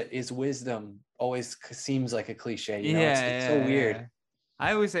that is wisdom always seems like a cliche, you know. It's so Yeah, weird. yeah.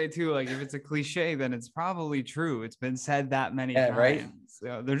 I always say too, like if it's a cliche, then it's probably true. It's been said that many Yeah, right. times.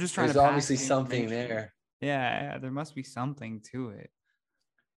 So they're just trying to There's pass obviously the something information. there. Yeah, yeah, there must be something to it.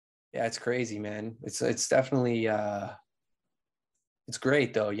 Yeah, it's crazy, man. It's definitely it's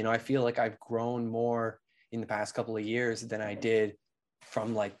great though. You know, I feel like I've grown more in the past couple of years than I did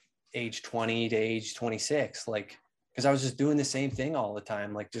from like age 20 to age 26. Like, because I was just doing the same thing all the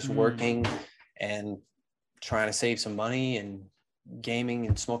time, like just Mm. working and trying to save some money and gaming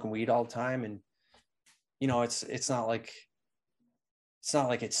and smoking weed all the time. And you know, it's not like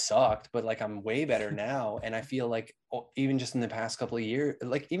it sucked, but like I'm way better now. And I feel like even just in the past couple of years,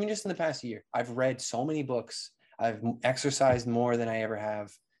 like even just in the past year, I've read so many books. I've exercised more than I ever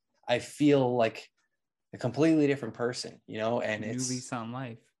have. I feel like a completely different person, you know. And New it's lease on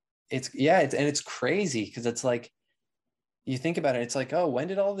life. it's yeah, it's crazy because it's like you think about it, it's like, oh, when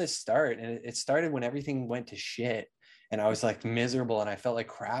did all this start? And it started when everything went to shit, and I was like miserable and I felt like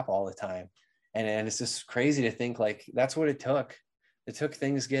crap all the time. And it's just crazy to think like that's what it took. It took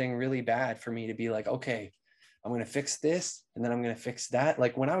things getting really bad for me to be like, okay, I'm going to fix this, and then I'm going to fix that.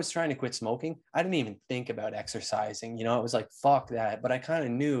 Like when I was trying to quit smoking, I didn't even think about exercising. You know, it was like, fuck that. But I kind of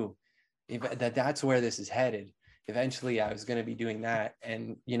knew that that's where this is headed. Eventually I was going to be doing that.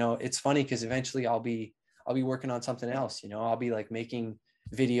 And, you know, it's funny because eventually I'll be working on something else. You know, I'll be like making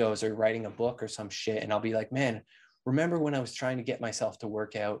videos or writing a book or some shit. And I'll be like, man, remember when I was trying to get myself to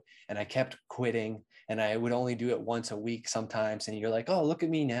work out and I kept quitting and I would only do it once a week sometimes. And you're like, oh, look at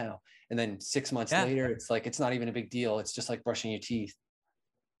me now. And then 6 months later, it's like, it's not even a big deal. It's just like brushing your teeth.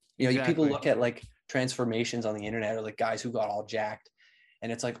 You know, people look at like transformations on the internet or like guys who got all jacked.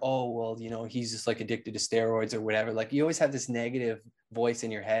 And it's like, oh, well, you know, he's just like addicted to steroids or whatever. Like you always have this negative voice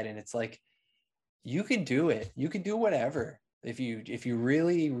in your head. And it's like, you could do it. You could do whatever if you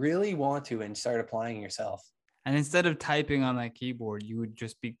really, really want to and start applying yourself. And instead of typing on that keyboard, you would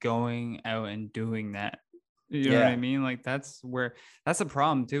just be going out and doing that. You know what I mean? Like that's a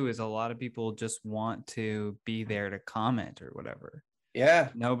problem too, is a lot of people just want to be there to comment or whatever. Yeah.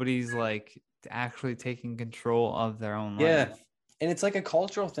 Nobody's like actually taking control of their own life. Yeah. And it's like a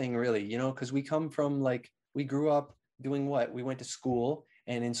cultural thing, really, you know, because we come from like, we grew up doing what? We went to school,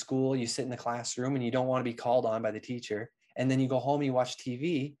 and in school, you sit in the classroom and you don't want to be called on by the teacher. And then you go home, you watch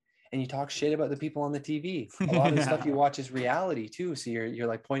TV and you talk shit about the people on the TV. A lot of the stuff you watch is reality too. So you're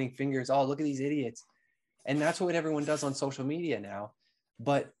like pointing fingers. Oh, look at these idiots. And that's what everyone does on social media now.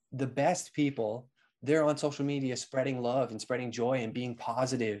 But the best people, they're on social media spreading love and spreading joy and being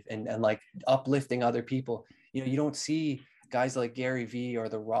positive and like uplifting other people. You know, you don't see guys like Gary Vee or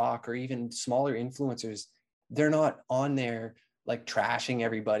The Rock or even smaller influencers. They're not on there like trashing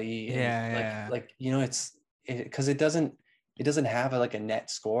everybody. And like, you know, it's because it doesn't have like a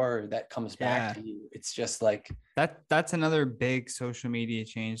net score that comes back to you. It's just like that's another big social media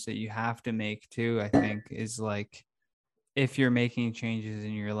change that you have to make too, I think, is like, if you're making changes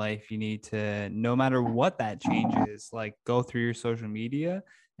in your life, you need to, no matter what that change is, like go through your social media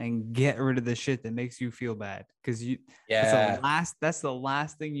and get rid of the shit that makes you feel bad. Cause that's the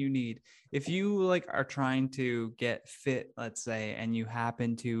last thing you need. If you like are trying to get fit, let's say, and you had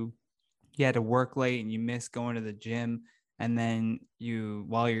to work late and you miss going to the gym, and then you,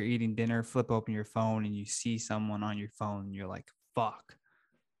 while you're eating dinner, flip open your phone and you see someone on your phone and you're like, fuck,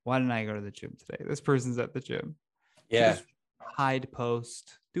 why didn't I go to the gym today? This person's at the gym. Yeah. Just hide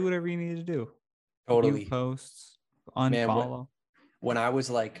post, do whatever you need to do. Totally. Mute posts, unfollow. Man, when I was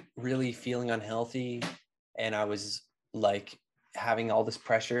like really feeling unhealthy and I was like having all this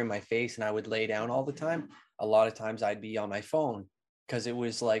pressure in my face and I would lay down all the time, a lot of times I'd be on my phone because it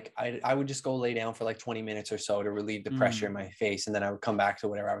was like I would just go lay down for like 20 minutes or so to relieve the pressure in my face. And then I would come back to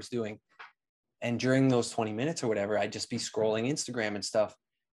whatever I was doing. And during those 20 minutes or whatever, I'd just be scrolling Instagram and stuff.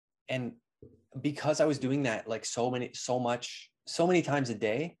 And because I was doing that like so many times a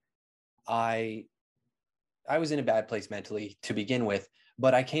day, I was in a bad place mentally to begin with,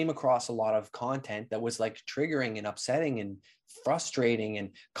 but I came across a lot of content that was like triggering and upsetting and frustrating,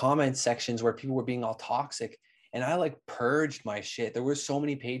 and comment sections where people were being all toxic. And I like purged my shit. There were so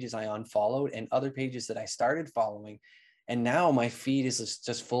many pages I unfollowed and other pages that I started following. And now my feed is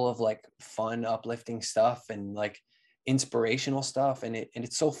just full of like fun, uplifting stuff and like inspirational stuff. And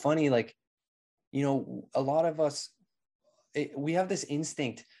it's so funny. Like, you know, a lot of us, we have this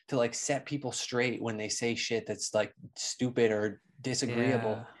instinct to like set people straight when they say shit that's like stupid or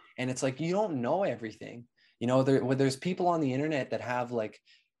disagreeable. Yeah. And it's like, you don't know everything. You know, there's people on the internet that have like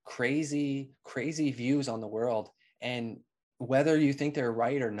crazy views on the world. And whether you think they're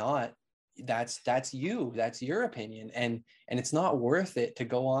right or not, that's your opinion. And it's not worth it to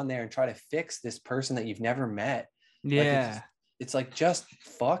go on there and try to fix this person that you've never met. Yeah. Like it's like, just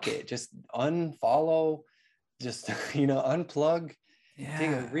fuck it. Just unfollow, just, you know, unplug,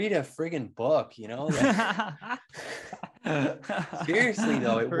 read a friggin' book, you know? Like, seriously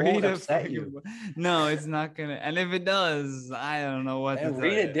though, it won't upset you. No, it's not gonna. And if it does, I don't know what to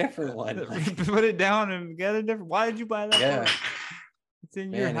read a different one. Put it down and get a different. Why did you buy that book? It's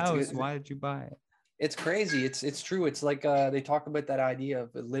in your house. Why did you buy it? It's crazy. It's true. It's like they talk about that idea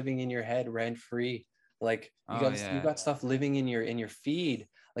of living in your head rent free. Like you got stuff living in your feed.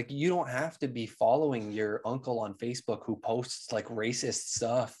 Like you don't have to be following your uncle on Facebook who posts like racist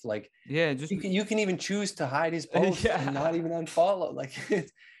stuff. Like just you can even choose to hide his posts and not even unfollow. Like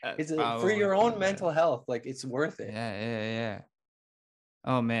it's for your own mental health. Like it's worth it. Yeah.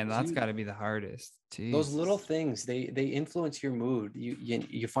 Oh man, that's got to be the hardest. Jeez. Those little things, they influence your mood.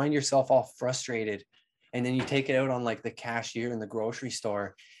 You find yourself all frustrated, and then you take it out on like the cashier in the grocery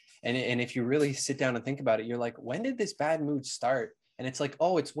store. And if you really sit down and think about it, you're like, when did this bad mood start? And it's like,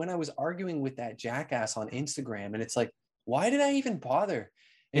 oh, it's when I was arguing with that jackass on Instagram. And it's like, why did I even bother?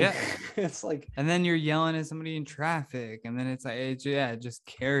 And Yeah. it's like, And then you're yelling at somebody in traffic, and then it's like, it just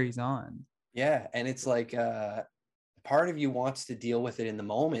carries on. yeah. And it's like, part of you wants to deal with it in the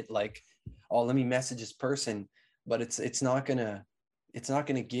moment. Like, oh, let me message this person, but it's not gonna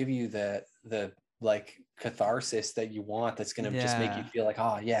give you the like catharsis that you want. That's gonna just make you Yeah. feel like,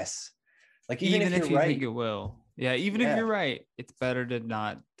 oh yes. Like, even Even if you're if you think right, it will. Yeah. Even if yeah, you're right, it's better to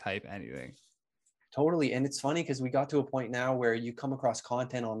not type anything. totally. And it's funny because we got to a point now where you come across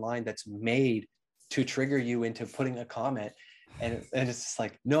content online that's made to trigger you into putting a comment, and it's just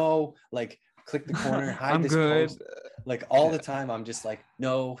like, no, like, click the corner, hide I'm this good. post. Like, all the Yeah. time I'm just like,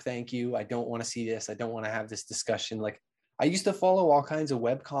 no, thank you, I don't want to see this, I don't want to have this discussion. Like, I used to follow all kinds of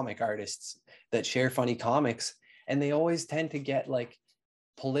web comic artists that share funny comics, and they always tend to get like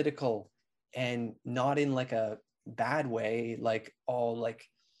political, and not in like a bad way, like, oh, like,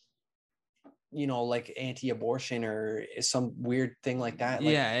 like anti-abortion or some weird thing like that.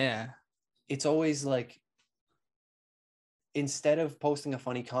 Like, Yeah. Yeah. it's always like, instead of posting a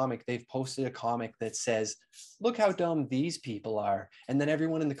funny comic, they've posted a comic that says, look how dumb these people are. And then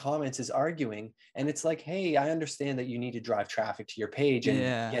everyone in the comments is arguing. And it's like, hey, I understand that you need to drive traffic to your page, and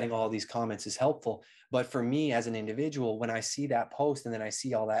Yeah. getting all these comments is helpful. But for me as an individual, when I see that post and then I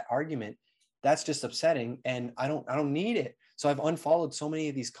see all that argument, that's just upsetting. And I don't need it. So I've unfollowed so many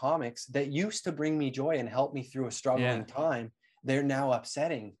of these comics that used to bring me joy and help me through a Yeah. struggling time. They're now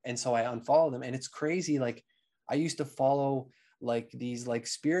upsetting. And so I unfollow them. And it's crazy. Like, I used to follow like these like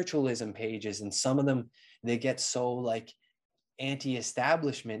spiritualism pages, and some of them, they get so like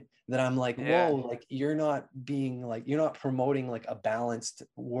anti-establishment that I'm like, whoa, Yeah. like, you're not promoting like a balanced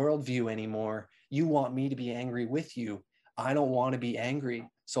worldview anymore. You want me to be angry with you. I don't want to be angry.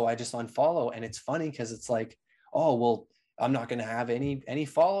 So I just unfollow. And it's funny because it's like, oh, well, I'm not going to have any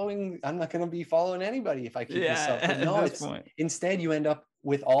following. I'm not going to be following anybody if I keep this Yeah. up. But At no, this it's point. instead you end up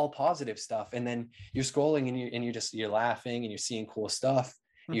with all positive stuff. And then you're scrolling, and you're laughing, and you're seeing cool stuff.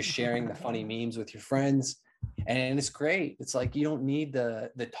 You're sharing the funny memes with your friends, and it's great. It's like, you don't need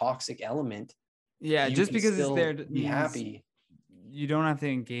the toxic element. Yeah. You Just can because it's there still be means happy. you don't have to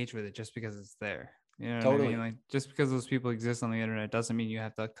engage with it just because it's there. You know what I mean? Totally. Like, just because those people exist on the internet doesn't mean you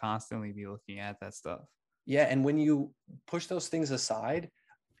have to constantly be looking at that stuff. Yeah. And when you push those things aside,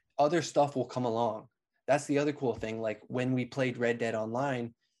 other stuff will come along. That's the other cool thing. Like, when we played Red Dead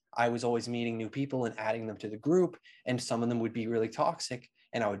Online, I was always meeting new people and adding them to the group, and some of them would be really toxic,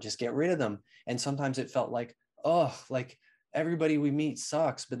 and I would just get rid of them. And sometimes it felt like, oh, like, everybody we meet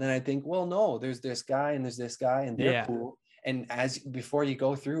sucks. But then I think, well, no, there's this guy and there's this guy, and they're Yeah. cool. And as before you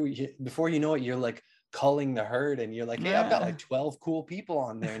go through, before you know it, you're like culling the herd, and you're like, hey, I've got Yeah. like 12 cool people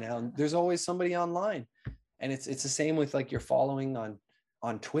on there now. And there's always somebody online. And it's the same with like your following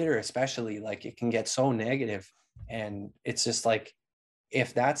on Twitter, especially. Like, it can get so negative, and it's just like,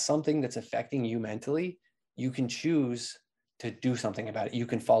 if that's something that's affecting you mentally, you can choose to do something about it. You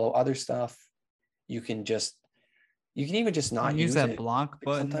can follow other stuff. You can just you can even just You can not use use that it. block Like,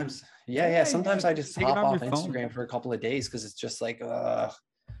 button. sometimes, yeah, sometimes I Just just take it hop off your off phone. Instagram for a couple of days because it's just like,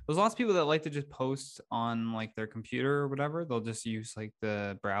 There's lots of people that like to just post on like their computer or whatever. They'll just use like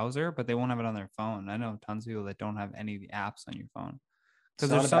the browser, but they won't have it on their phone. I know tons of people that don't have any of the apps on your phone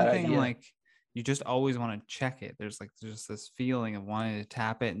because it's not there's a bad something idea. like you just always want to check it. There's just this feeling of wanting to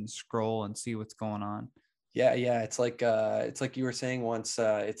tap it and scroll and see what's going on. Yeah. It's like you were saying once,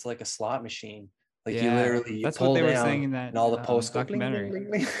 it's like a slot machine. Like, you Yeah, literally, you that's what pull they were saying down, in that and all the posts go bling, bling, documentary.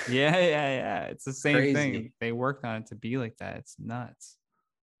 bling, bling. Yeah. It's the same thing. Crazy. They worked on it to be like that. It's nuts.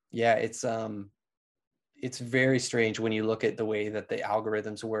 Yeah, it's very strange when you look at the way that the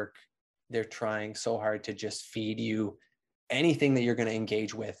algorithms work. They're trying so hard to just feed you anything that you're going to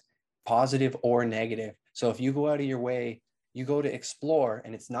engage with, positive or negative. So if you go out of your way, you go to explore,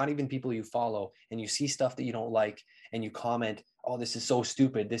 and it's not even people you follow, and you see stuff that you don't like, and you comment, oh, this is so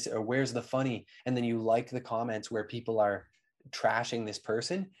stupid, this, or where's the funny, and then you like the comments where people are trashing this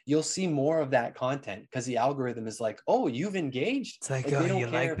person, you'll see more of that content because the algorithm is like, oh, you've engaged. It's like, Like, oh, they don't you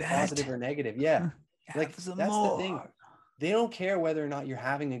care like if that? positive or negative. Yeah. Have Like, some that's the thing. more. They don't care whether or not you're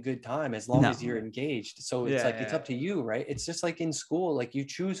having a good time as long as No. you're engaged. So it's like, it's Yeah. up to you, right? It's just like in school, like, you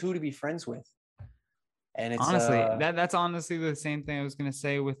choose who to be friends with. And it's Honestly, that's honestly the same thing I was gonna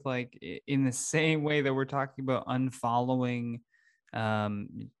say with like in the same way that we're talking about unfollowing um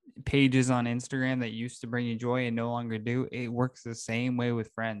pages on Instagram that used to bring you joy and no longer do. It works the same way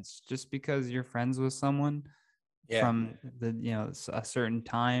with friends. Just because you're friends with someone yeah, from a certain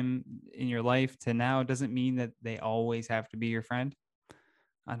time in your life to now doesn't mean that they always have to be your friend.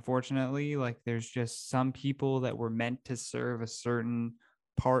 Unfortunately, like there's just some people that were meant to serve a certain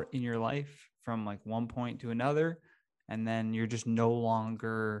part in your life from like one point to another, and then you're just no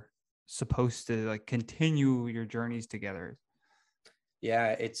longer supposed to like continue your journeys together.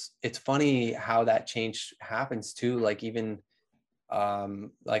 Yeah, it's funny how that change happens too. Like even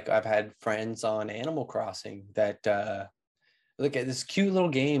like I've had friends on Animal Crossing that look at this cute little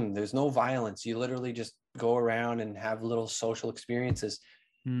game. There's no violence. You literally just go around and have little social experiences.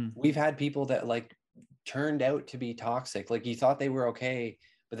 We've had people that like turned out to be toxic. Like you thought they were okay,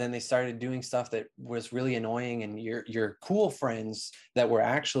 but then they started doing stuff that was really annoying, and your cool friends that were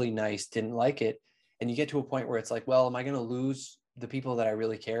actually nice didn't like it. And you get to a point where it's like, well, am I going to lose the people that I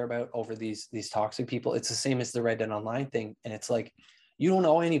really care about over these toxic people? It's the same as the Red Dead Online thing. And it's like, you don't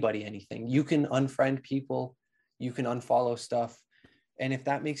owe anybody anything. You can unfriend people, you can unfollow stuff. And if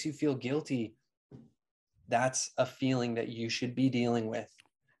that makes you feel guilty, that's a feeling that you should be dealing with,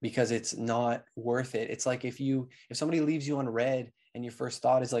 because it's not worth it. It's like if somebody leaves you on red and your first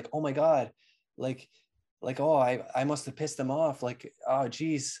thought is like, oh my God, like, oh, I must have pissed them off. Like, oh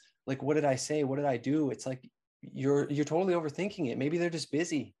geez, like, what did I say? What did I do? It's like, you're totally overthinking it. Maybe they're just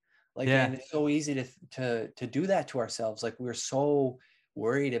busy. Like, and it's so easy to do that to ourselves. Like, we're so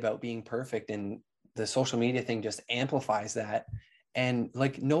worried about being perfect, and the social media thing just amplifies that. And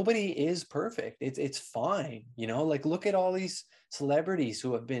like, nobody is perfect. It's fine. You know, like, look at all these celebrities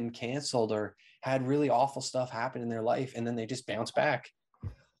who have been canceled or had really awful stuff happen in their life, and then they just bounce back.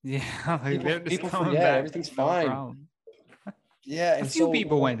 Yeah, like people forget everything's fine. Problem. Yeah, and a few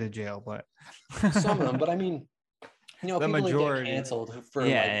people went to jail, but some of them. But I mean, you know, the people majority get canceled for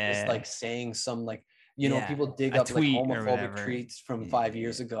just like saying some, like, you know, people dig up like homophobic tweets from 5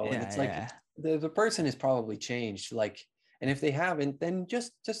 years ago, and it's like the person has probably changed. Like, and if they haven't, then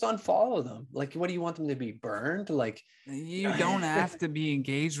just unfollow them. Like, what do you want them to be burned? Like, you don't have to be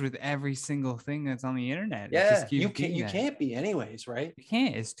engaged with every single thing that's on the internet. Yeah, you can't be anyways, right? You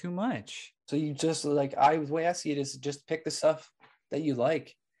can't. It's too much. So you just like, the way I see it is just pick the stuff that you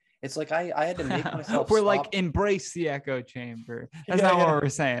like. It's like I had to make myself we're stop. Like, embrace the echo chamber. That's not what we're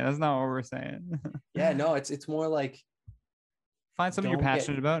saying. That's not what we're saying. Yeah, no, it's more like, find something you're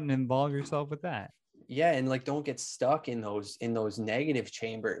passionate about and involve yourself with that. Yeah, and like, don't get stuck in those negative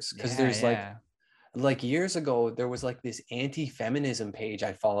chambers, because there's like years ago there was like this anti-feminism page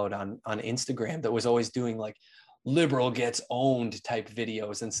I followed on Instagram that was always doing like liberal gets owned type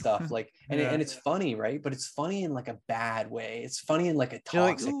videos and stuff, like, and it's funny, right? But it's funny in like a bad way. It's funny in like a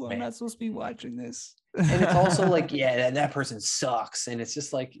toxic way. I'm not supposed to be watching this. And it's also like, yeah, that person sucks. And it's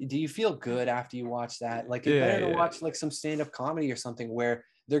just like, do you feel good after you watch that? Like, it's better to watch like some stand-up comedy or something where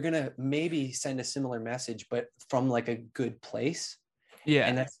they're gonna maybe send a similar message, but from like a good place. Yeah.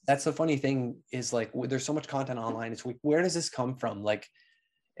 And that's the funny thing, is like, there's so much content online. It's like, where does this come from? Like,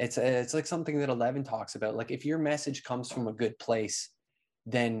 it's like something that 11 talks about. Like, if your message comes from a good place,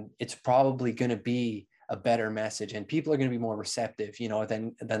 then it's probably going to be a better message, and people are going to be more receptive, you know,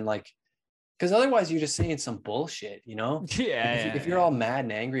 than like, because otherwise you're just saying some bullshit, you know? If you're all mad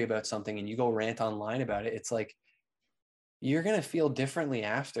and angry about something and you go rant online about it, it's like, you're going to feel differently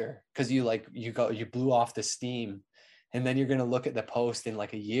after, because you blew off the steam. And then you're going to look at the post in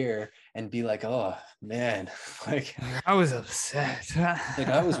like a year and be like, oh man, like, I was upset. Like,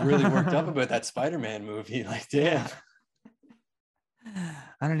 I was really worked up about that Spider-Man movie. Like, damn.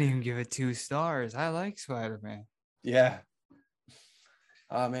 I don't even give it 2 stars. I like Spider-Man. Yeah.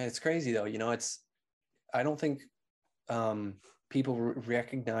 Oh man, it's crazy though. You know, I don't think people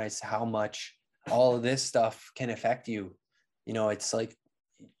recognize how much all of this stuff can affect you. You know, it's like,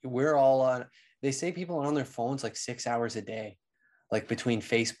 we're all on, they say people are on their phones like 6 hours a day, like between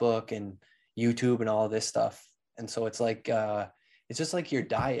Facebook and YouTube and all this stuff. And so it's like, it's just like your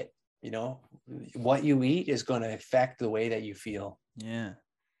diet, you know, what you eat is going to affect the way that you feel. Yeah.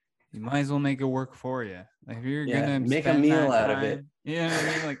 You might as well make it work for you. Like, if you're going to make a meal out of it. You know what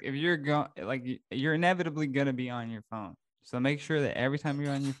I mean? Like, if you're inevitably going to be on your phone. So make sure that every time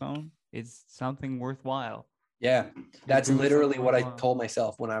you're on your phone, it's something worthwhile. Yeah, that's literally what I told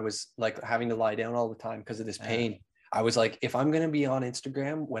myself when I was like having to lie down all the time because of this pain. I was like, if I'm going to be on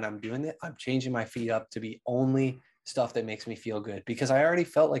Instagram when I'm doing it, I'm changing my feed up to be only stuff that makes me feel good, because I already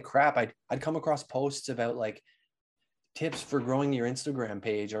felt like crap. I'd come across posts about like tips for growing your Instagram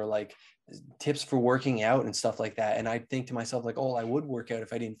page, or like tips for working out and stuff like that. And I'd think to myself like, oh, I would work out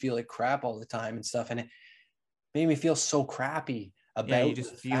if I didn't feel like crap all the time and stuff. And it made me feel so crappy about the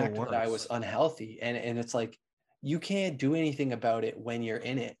fact that I was unhealthy. And it's like, you can't do anything about it when you're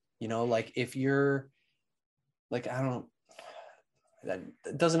in it, you know, like if you're like, that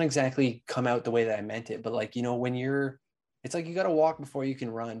doesn't exactly come out the way that I meant it, but like, you know, when it's like, you got to walk before you can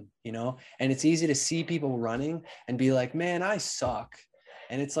run, you know, and it's easy to see people running and be like, man, I suck.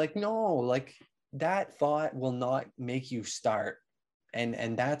 And it's like, no, like, that thought will not make you start.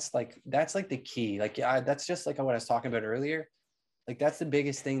 And that's like the key. Like, yeah, that's just like what I was talking about earlier. Like, that's the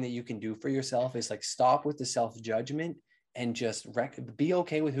biggest thing that you can do for yourself is like stop with the self-judgment and just be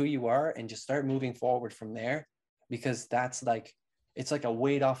okay with who you are and just start moving forward from there, because that's like, it's like a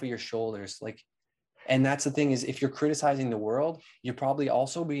weight off of your shoulders. Like, and that's the thing is, if you're criticizing the world, you're probably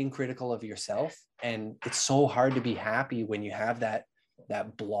also being critical of yourself. And it's so hard to be happy when you have that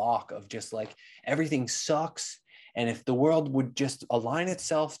block of just like everything sucks. And if the world would just align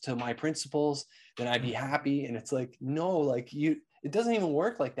itself to my principles, then I'd be happy. And it's like, no, like it doesn't even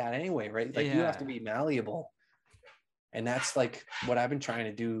work like that anyway, right? Like, you have to be malleable. And that's like what I've been trying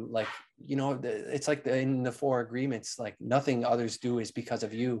to do. Like, it's like in the 4 agreements, like nothing others do is because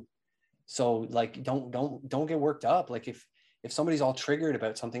of you. So like, don't get worked up. Like, if somebody's all triggered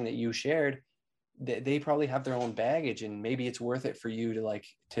about something that you shared, they probably have their own baggage, and maybe it's worth it for you to like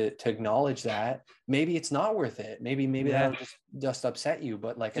to acknowledge that. Maybe it's not worth it. Maybe that'll just upset you.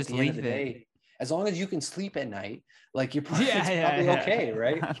 But like, Just at the end of the leave it. day, as long as you can sleep at night, like it's probably Yeah. okay,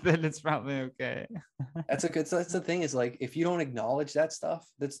 right? Then it's probably okay. That's the thing is, like, if you don't acknowledge that stuff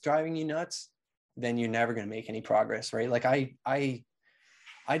that's driving you nuts, then you're never going to make any progress, right? Like, I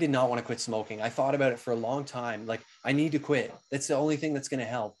did not want to quit smoking. I thought about it for a long time. Like, I need to quit. That's the only thing that's going to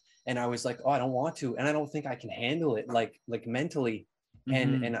help. And I was like, oh, I don't want to. And I don't think I can handle it like mentally.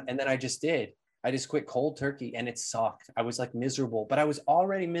 And then I just did. I just quit cold turkey, and it sucked. I was like miserable, but I was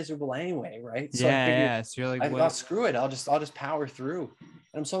already miserable anyway. Right. So I figured, So you're like, I thought, screw it. I'll just power through.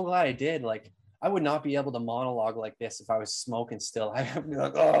 And I'm so glad I did. Like, I would not be able to monologue like this if I was smoking still. I'd be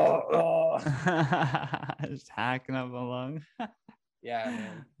like, oh. just hacking up a lung. Yeah,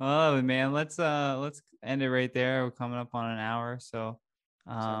 man. Oh man, let's end it right there. We're coming up on an hour, so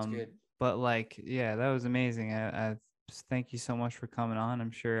Sounds good. but like, yeah, that was amazing. I thank you so much for coming on.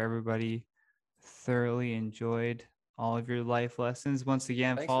 I'm sure everybody thoroughly enjoyed all of your life lessons. Once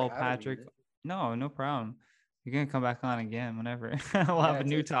again, Thanks for follow having me, Phatriik. man. No problem. You're gonna come back on again whenever. We'll have a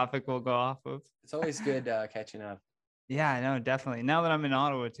new topic we'll go off of. It's always good catching up. Yeah, I know, definitely. Now that I'm in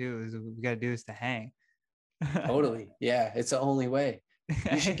Ottawa too, we gotta do this to hang. Totally. Yeah, it's the only way.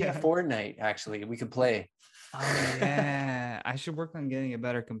 You should get Fortnite, actually. We could play. Oh yeah. I should work on getting a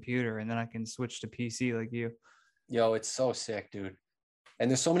better computer, and then I can switch to PC like you. Yo, it's so sick, dude. And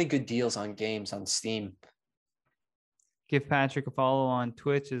there's so many good deals on games on Steam. Give Phatriik a follow on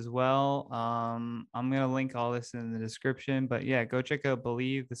Twitch as well. I'm gonna link all this in the description. But yeah, go check out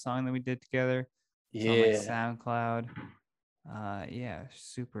Believe, the song that we did together. It's on like SoundCloud. Yeah,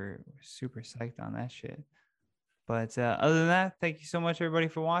 super psyched on that shit. But other than that, thank you so much, everybody,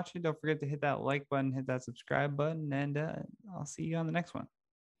 for watching. Don't forget to hit that like button, hit that subscribe button, and I'll see you on the next one.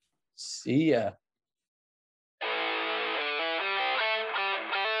 See ya.